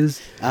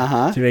segues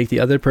to make the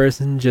other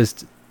person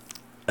just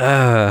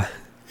that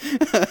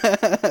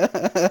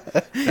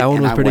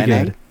one was pretty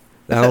good.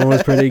 That one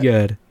was pretty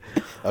good.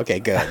 Okay,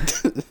 good.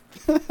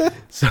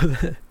 So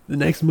the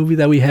next movie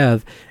that we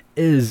have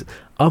is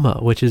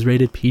which is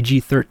rated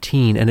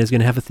PG-13 and is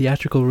going to have a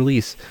theatrical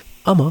release.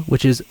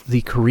 Which is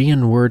the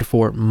Korean word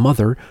for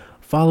mother,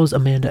 follows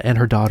Amanda and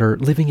her daughter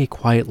living a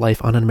quiet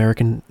life on an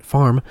American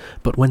farm,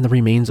 but when the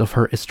remains of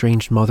her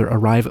estranged mother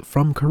arrive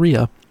from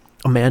Korea,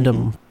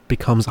 Amanda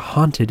becomes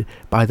haunted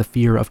by the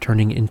fear of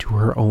turning into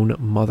her own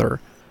mother.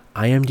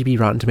 IMDb,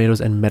 Rotten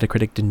Tomatoes, and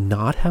Metacritic did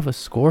not have a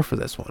score for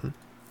this one.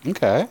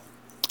 Okay.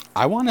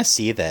 I want to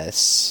see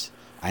this.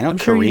 I know Korean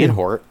Korean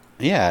horror...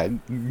 Yeah,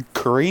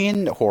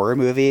 Korean horror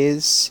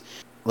movies,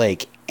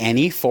 like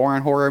any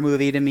foreign horror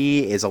movie to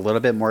me, is a little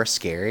bit more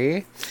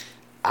scary.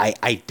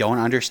 I don't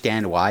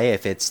understand why,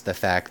 if it's the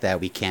fact that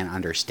we can't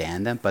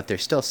understand them, but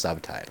there's still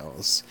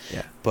subtitles.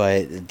 Yeah.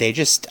 But they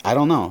just, I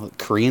don't know.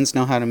 Koreans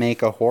know how to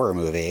make a horror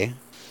movie.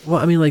 Well,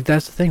 I mean, like,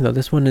 that's the thing, though.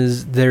 This one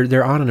is,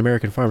 they're on an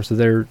American farm, so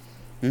they're,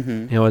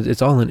 you know,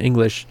 it's all in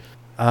English.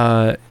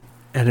 And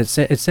it's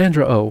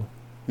Sandra Oh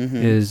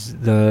is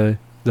the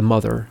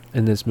mother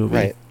in this movie.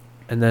 Right.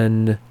 And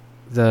then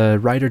the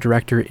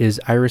writer-director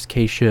is Iris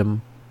K.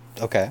 Shim.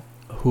 Okay.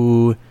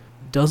 Who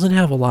doesn't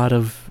have a lot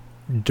of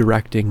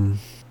directing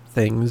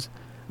things,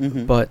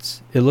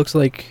 but it looks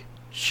like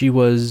she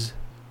was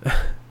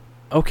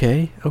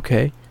okay.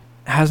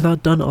 Has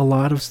not done a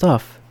lot of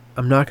stuff.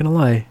 I'm not gonna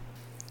lie.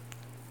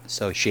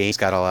 So she's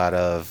got a lot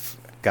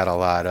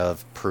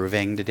of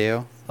proving to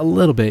do. A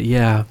little bit,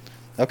 yeah.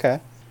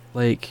 Okay.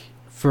 Like,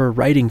 for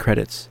writing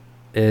credits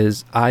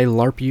is I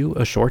LARP You,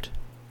 a short.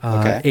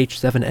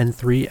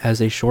 H7N3 as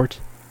a short,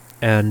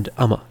 and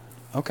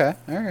Okay,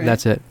 all right.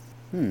 That's it.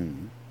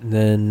 And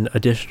then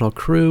additional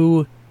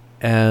crew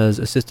as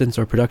assistants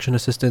or production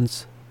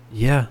assistants.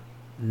 Yeah,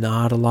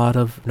 not a lot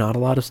of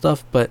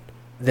stuff, but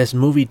this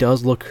movie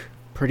does look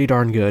pretty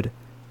darn good.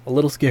 A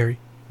little scary,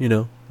 you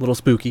know, a little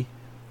spooky.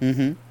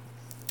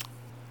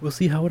 We'll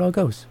see how it all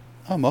goes.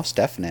 Oh, most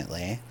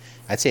definitely.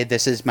 I'd say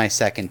this is my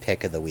second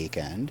pick of the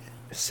weekend.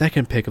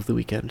 Second pick of the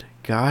weekend.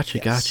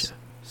 Gotcha.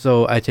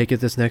 So I take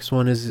it this next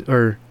one is,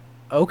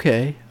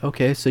 okay.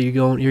 So you're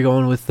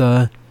going with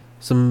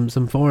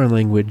some foreign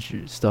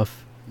language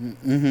stuff,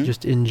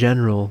 just in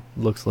general.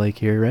 Looks like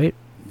here, right?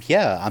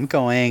 Yeah, I'm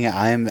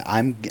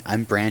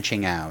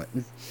branching out.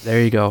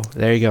 There you go.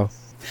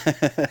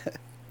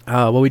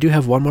 Well, we do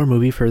have one more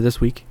movie for this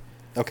week.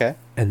 Okay.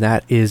 And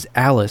that is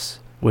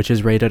Alice, which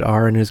is rated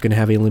R and is going to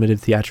have a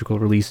limited theatrical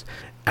release.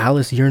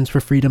 Alice yearns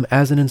for freedom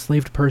as an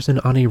enslaved person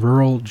on a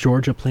rural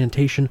Georgia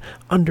plantation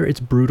under its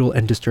brutal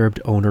and disturbed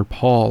owner,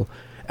 Paul.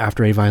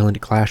 After a violent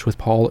clash with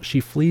Paul, she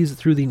flees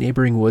through the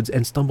neighboring woods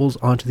and stumbles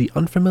onto the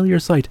unfamiliar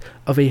sight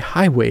of a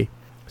highway,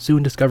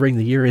 soon discovering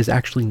the year is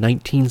actually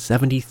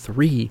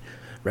 1973.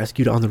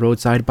 Rescued on the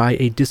roadside by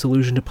a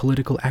disillusioned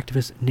political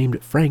activist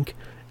named Frank,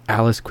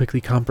 Alice quickly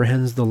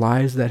comprehends the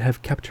lies that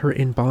have kept her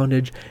in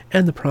bondage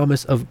and the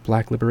promise of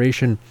black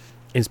liberation.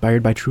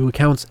 Inspired by true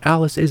accounts,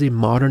 Alice is a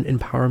modern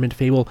empowerment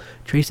fable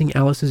tracing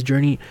Alice's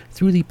journey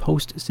through the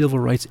post-civil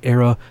rights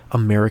era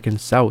American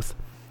South.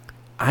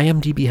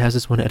 IMDb has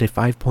this one at a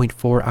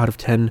 5.4 out of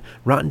 10,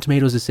 Rotten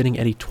Tomatoes is sitting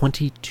at a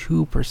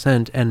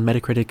 22%, and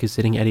Metacritic is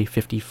sitting at a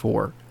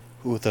 54.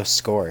 Ooh, those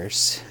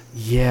scores.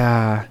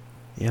 Yeah,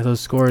 those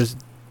scores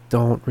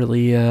don't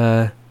really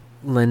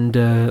lend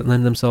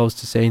themselves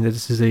to saying that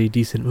this is a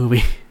decent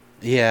movie.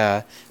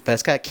 Yeah, but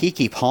it's got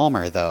Keke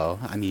Palmer though.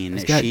 I mean,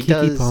 It's got she Keke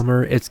does.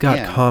 Palmer. It's got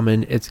yeah.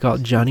 Common. It's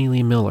got Johnny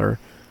Lee Miller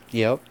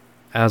Yep.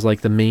 as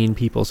like the main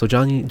people. So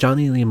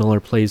Johnny Lee Miller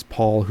plays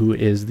Paul, who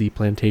is the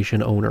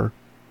plantation owner.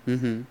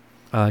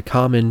 Mm-hmm.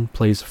 Common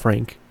plays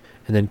Frank,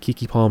 and then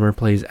Keke Palmer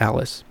plays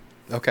Alice.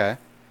 Okay.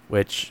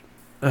 Which,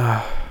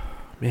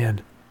 man,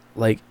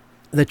 like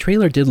the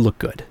trailer did look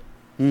good.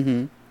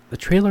 Mm-hmm. The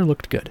trailer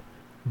looked good,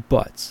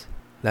 but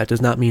that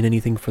does not mean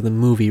anything for the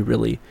movie,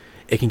 really.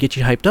 It can get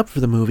you hyped up for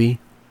the movie,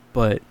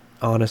 but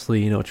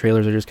honestly,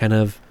 trailers are just kind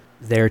of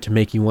there to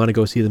make you want to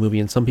go see the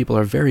movie, and some people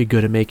are very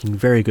good at making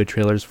very good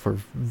trailers for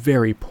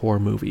very poor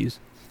movies.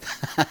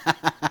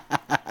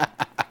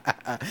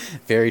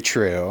 Very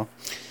true.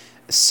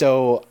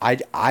 So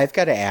I've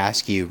got to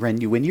ask you, when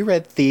you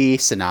read the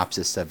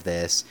synopsis of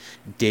this,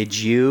 did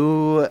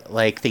you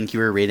think you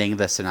were reading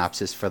the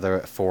synopsis for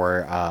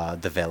the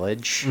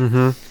Village?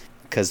 Mm-hmm.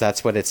 Because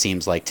that's what it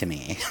seems like to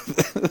me.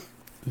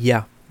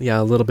 Yeah,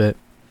 a little bit.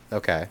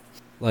 Okay.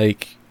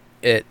 Like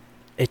it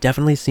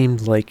definitely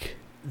seemed like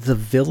The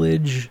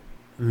Village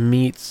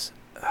meets,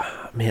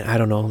 man, I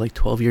don't know, like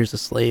 12 Years a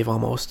Slave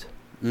almost.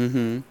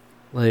 Mm-hmm.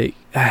 Like,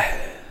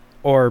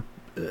 or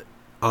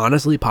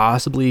honestly,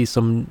 possibly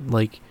some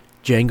like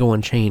Django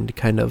Unchained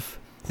kind of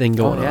thing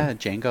going on. Oh yeah,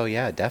 Django.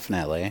 Yeah,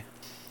 definitely.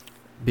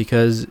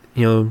 Because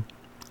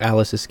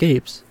Alice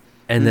escapes,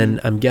 and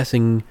then I'm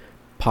guessing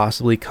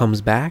possibly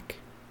comes back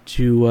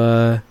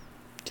to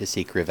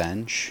seek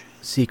revenge.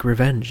 seek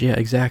revenge. Yeah,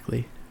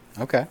 exactly.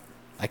 Okay,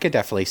 I could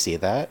definitely see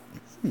that.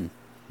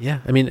 Yeah,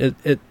 I mean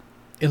it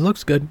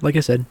looks good. Like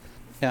I said,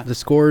 Yeah. the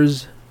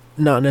score's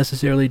not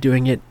necessarily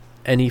doing it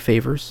any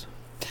favors.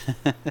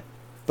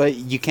 But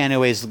you can't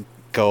always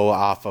go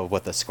off of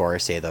what the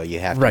scores say, though. You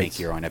have to Right. make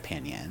your own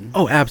opinion.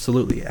 Oh,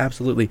 absolutely,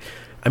 absolutely.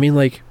 I mean,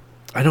 like,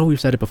 I know we've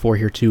said it before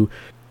here too.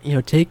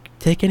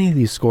 Take any of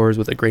these scores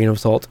with a grain of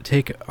salt.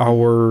 Take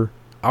our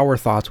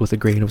thoughts with a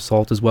grain of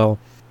salt as well.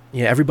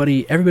 Yeah,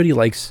 everybody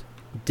likes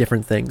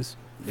different things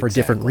for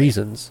different Exactly.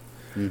 reasons,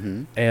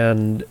 Mm-hmm.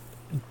 and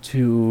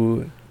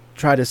to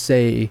try to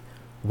say,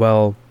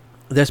 well,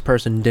 this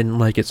person didn't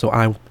like it, so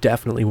I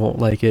definitely won't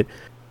like it,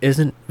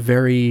 isn't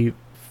very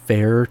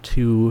fair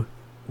to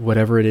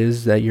whatever it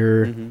is that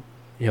you're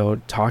Mm-hmm.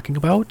 talking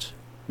about.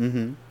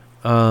 Mm-hmm.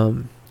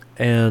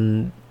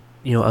 And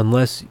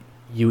unless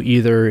you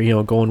either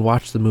go and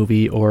watch the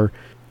movie, or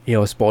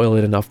spoil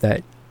it enough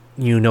that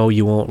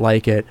you won't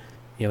like it,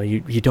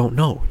 you don't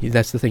know.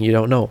 That's the thing, you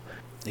don't know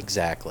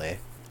Exactly.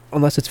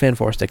 unless it's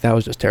Fanforstic. That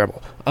was just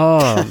terrible.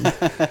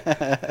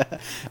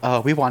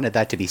 We wanted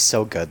that to be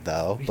so good,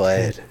 though,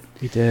 but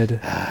we did.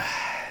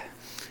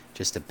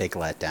 just a big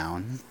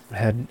letdown.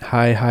 Had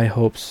high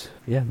hopes.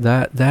 Yeah,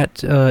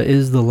 that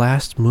is the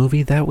last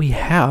movie that we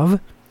have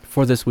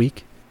for this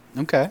week.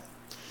 Okay.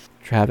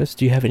 Travis,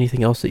 do you have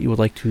anything else that you would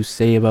like to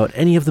say about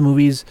any of the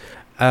movies?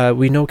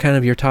 We know kind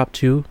of your top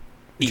two,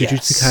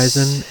 Jujutsu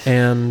Kaisen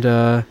and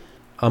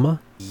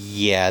Amma.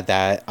 Yeah,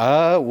 that.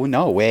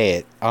 No,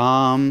 wait.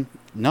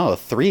 No,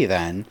 3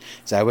 then.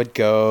 So I would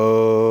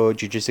go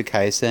Jujutsu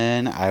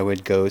Kaisen. I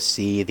would go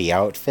see The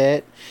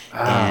Outfit,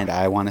 and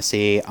I want to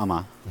see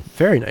Amma.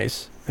 Very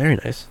nice, very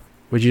nice.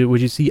 Would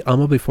you see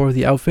Amma before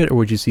The Outfit, or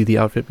would you see The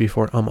Outfit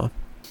before Amma?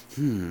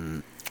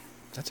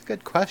 That's a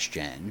good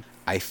question.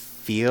 I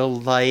feel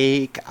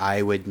like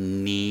I would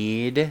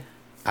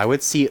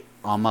see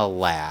Amma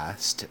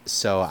last,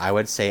 so I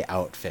would say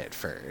Outfit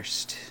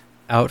first.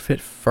 Outfit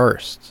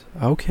first.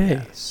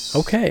 Okay. Yes.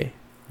 Okay.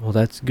 Well,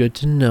 that's good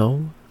to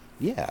know.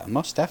 Yeah,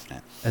 most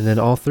definite. And then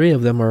all three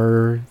of them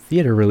are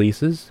theater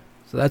releases,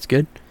 so that's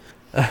good.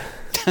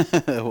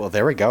 Well,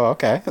 there we go.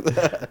 Okay.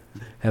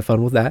 Have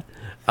fun with that.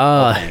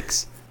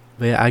 Thanks.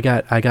 But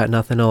yeah, I got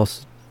nothing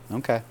else.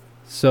 Okay.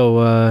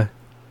 So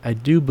I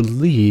do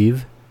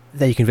believe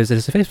that you can visit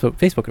us at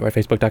Facebook or at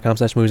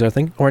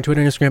facebook.com/moviesareathing, or on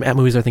Twitter and Instagram at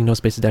 @moviesareathing, no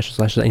spaces, dashes,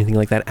 slashes, anything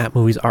like that, at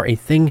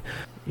 @moviesarething.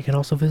 You can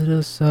also visit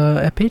us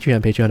at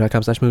Patreon,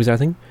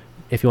 patreon.com/moviesareathing.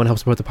 If you want to help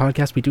support the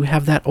podcast, we do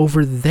have that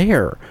over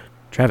there.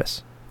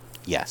 Travis,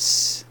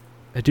 Yes.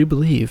 I do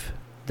believe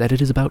that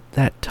it is about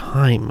that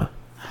time.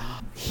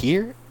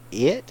 Here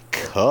it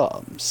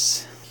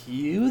comes.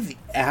 Cue the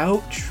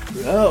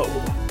outro.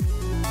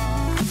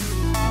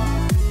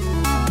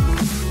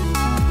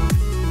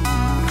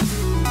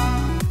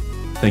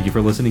 Thank you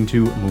for listening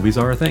to Movies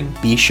Are a Thing.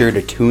 Be sure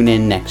to tune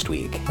in next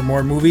week. For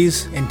more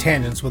movies and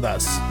tangents with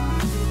us.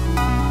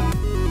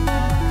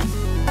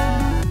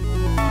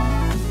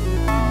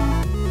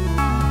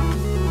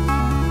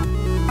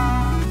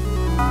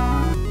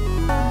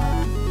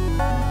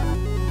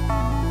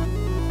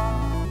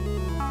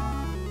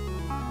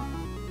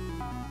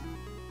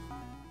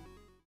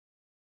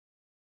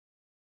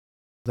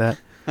 That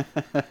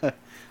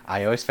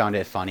I always found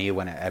it funny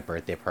when at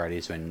birthday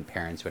parties when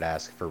parents would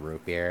ask for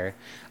root beer.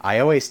 I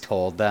always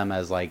told them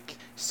as like,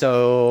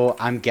 so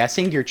I'm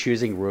guessing you're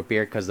choosing root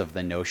beer because of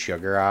the no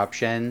sugar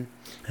option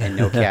and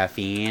no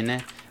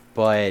caffeine,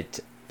 but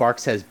Bark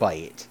says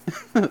bite.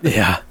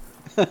 yeah.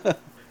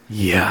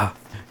 Yeah,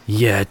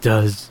 it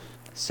does.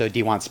 So do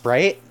you want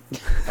Sprite?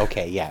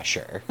 Okay, yeah,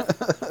 sure.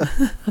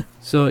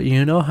 So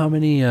you know how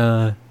many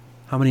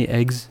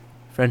eggs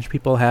French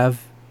people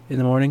have in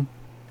the morning?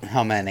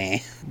 How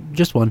many?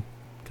 Just one,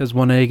 because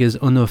one egg is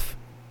enough.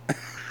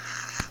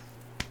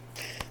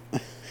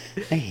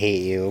 I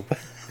hate you.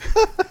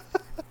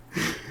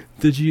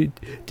 Did you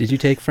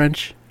take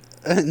French?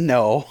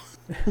 No.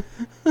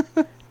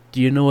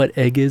 Do you know what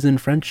egg is in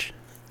French?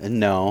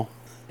 No.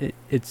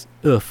 It's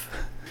oeuf.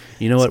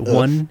 You know what It's oeuf.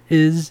 one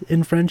is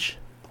in French?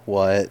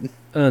 What?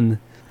 Un.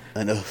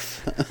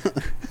 Enough.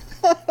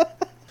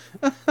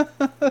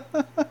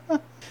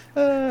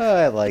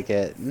 I like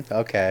it.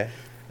 Okay.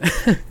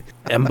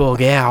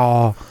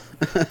 Hamburger.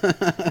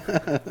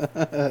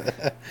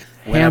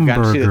 When I've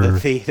gone to the Hamburger.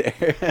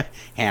 theater.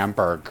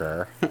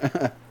 Hamburger.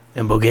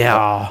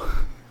 Hamburger.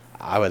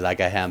 I would like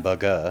a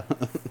hamburger.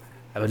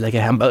 I would like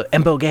a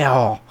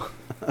hamburger.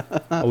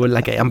 I would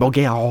like a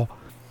hamburger.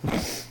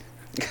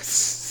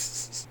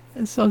 It's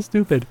so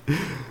stupid.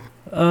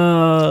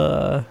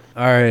 All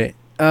right.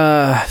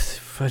 Good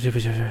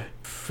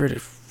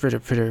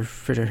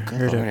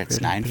Lord, it's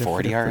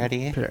 9:40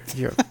 already?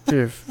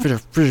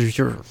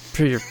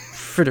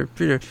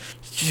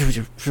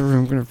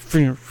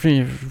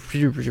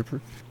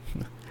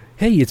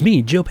 Hey, it's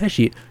me, Joe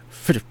Pesci.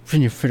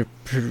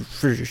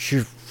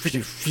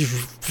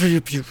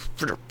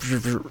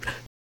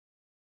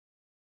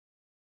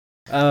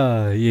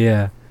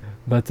 Yeah.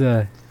 But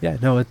yeah,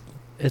 no,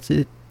 it's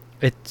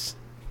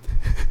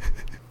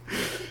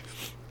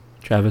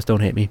Travis,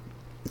 don't hate me.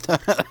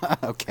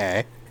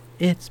 Okay.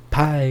 It's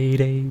pie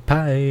day.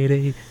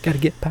 Gotta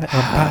get pie on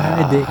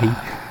pie day.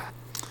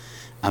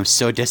 I'm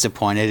so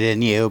disappointed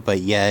in you, but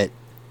yet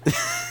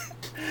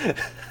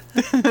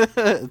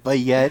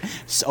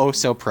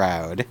so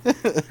proud.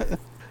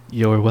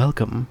 You're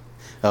welcome.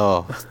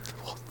 Oh,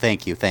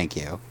 thank you. It's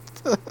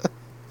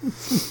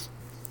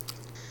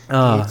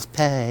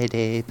pie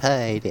day.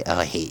 Oh,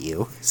 I hate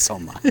you so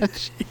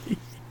much.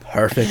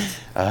 Perfect.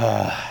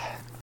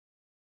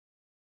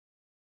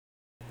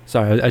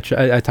 Sorry, I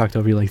talked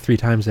over you like 3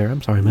 times there.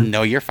 I'm sorry, man.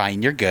 No, you're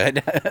fine. You're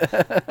good.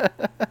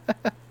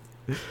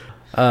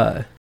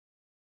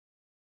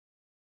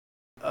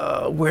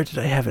 Where did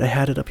I have it? I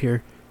had it up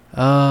here.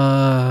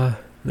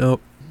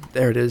 Nope.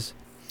 There it is.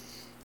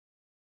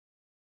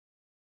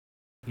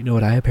 You know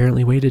what I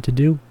apparently waited to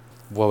do?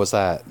 What was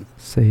that?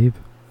 Save.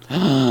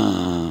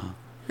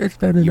 It's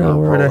been an You were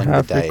hour and a rolling the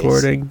half dice.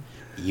 recording.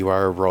 You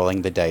are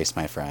rolling the dice,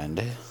 my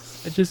friend.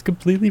 I just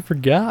completely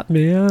forgot,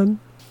 man.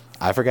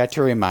 I forgot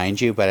to remind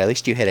you, but at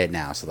least you hit it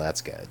now, so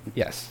that's good.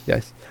 Yes.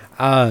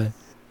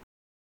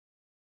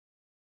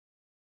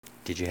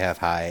 Did you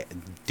have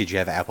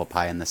apple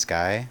pie in the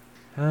sky?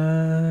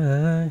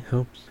 High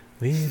hopes.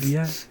 Maybe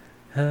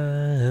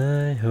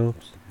high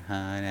hopes.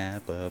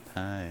 Apple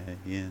pie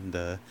in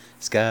the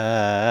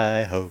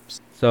sky hopes.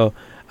 So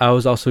I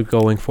was also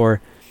going for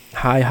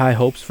high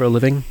hopes for a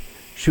living,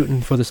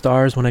 shooting for the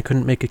stars when I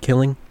couldn't make a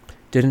killing.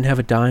 Didn't have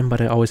a dime, but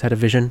I always had a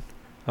vision.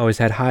 Always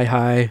had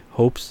high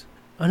hopes.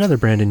 Another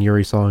Brandon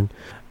Urie song.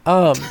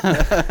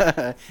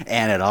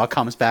 And it all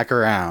comes back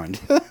around.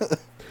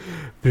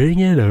 Bring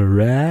it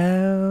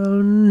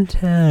around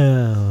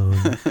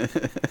town.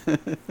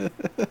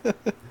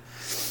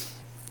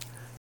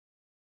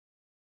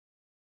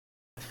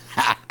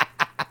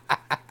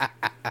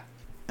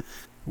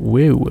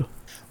 Woo.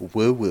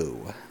 Woo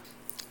woo.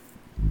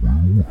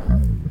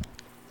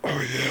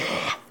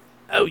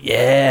 Oh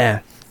yeah.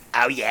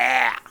 Oh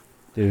yeah.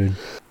 Dude.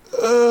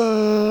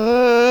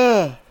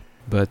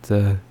 But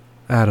I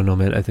don't know,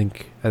 man. I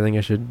think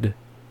I should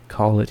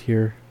call it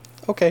here.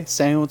 Okay,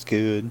 sounds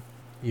good.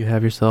 You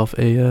have yourself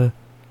a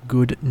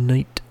good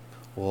night.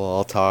 Well,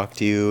 I'll talk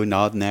to you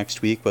not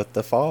next week, but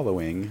the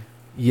following.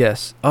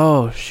 Yes.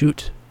 Oh,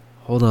 shoot.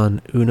 Hold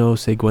on. Uno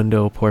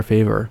segundo por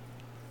favor.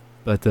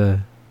 But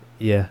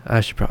yeah,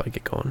 I should probably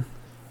get going.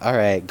 All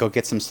right, go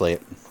get some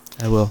sleep.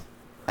 I will.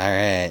 All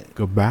right.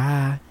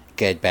 Goodbye.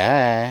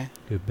 Goodbye.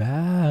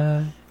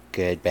 Goodbye.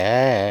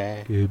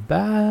 Goodbye.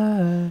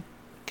 Goodbye.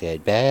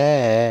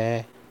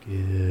 Goodbye.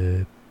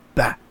 Goodbye.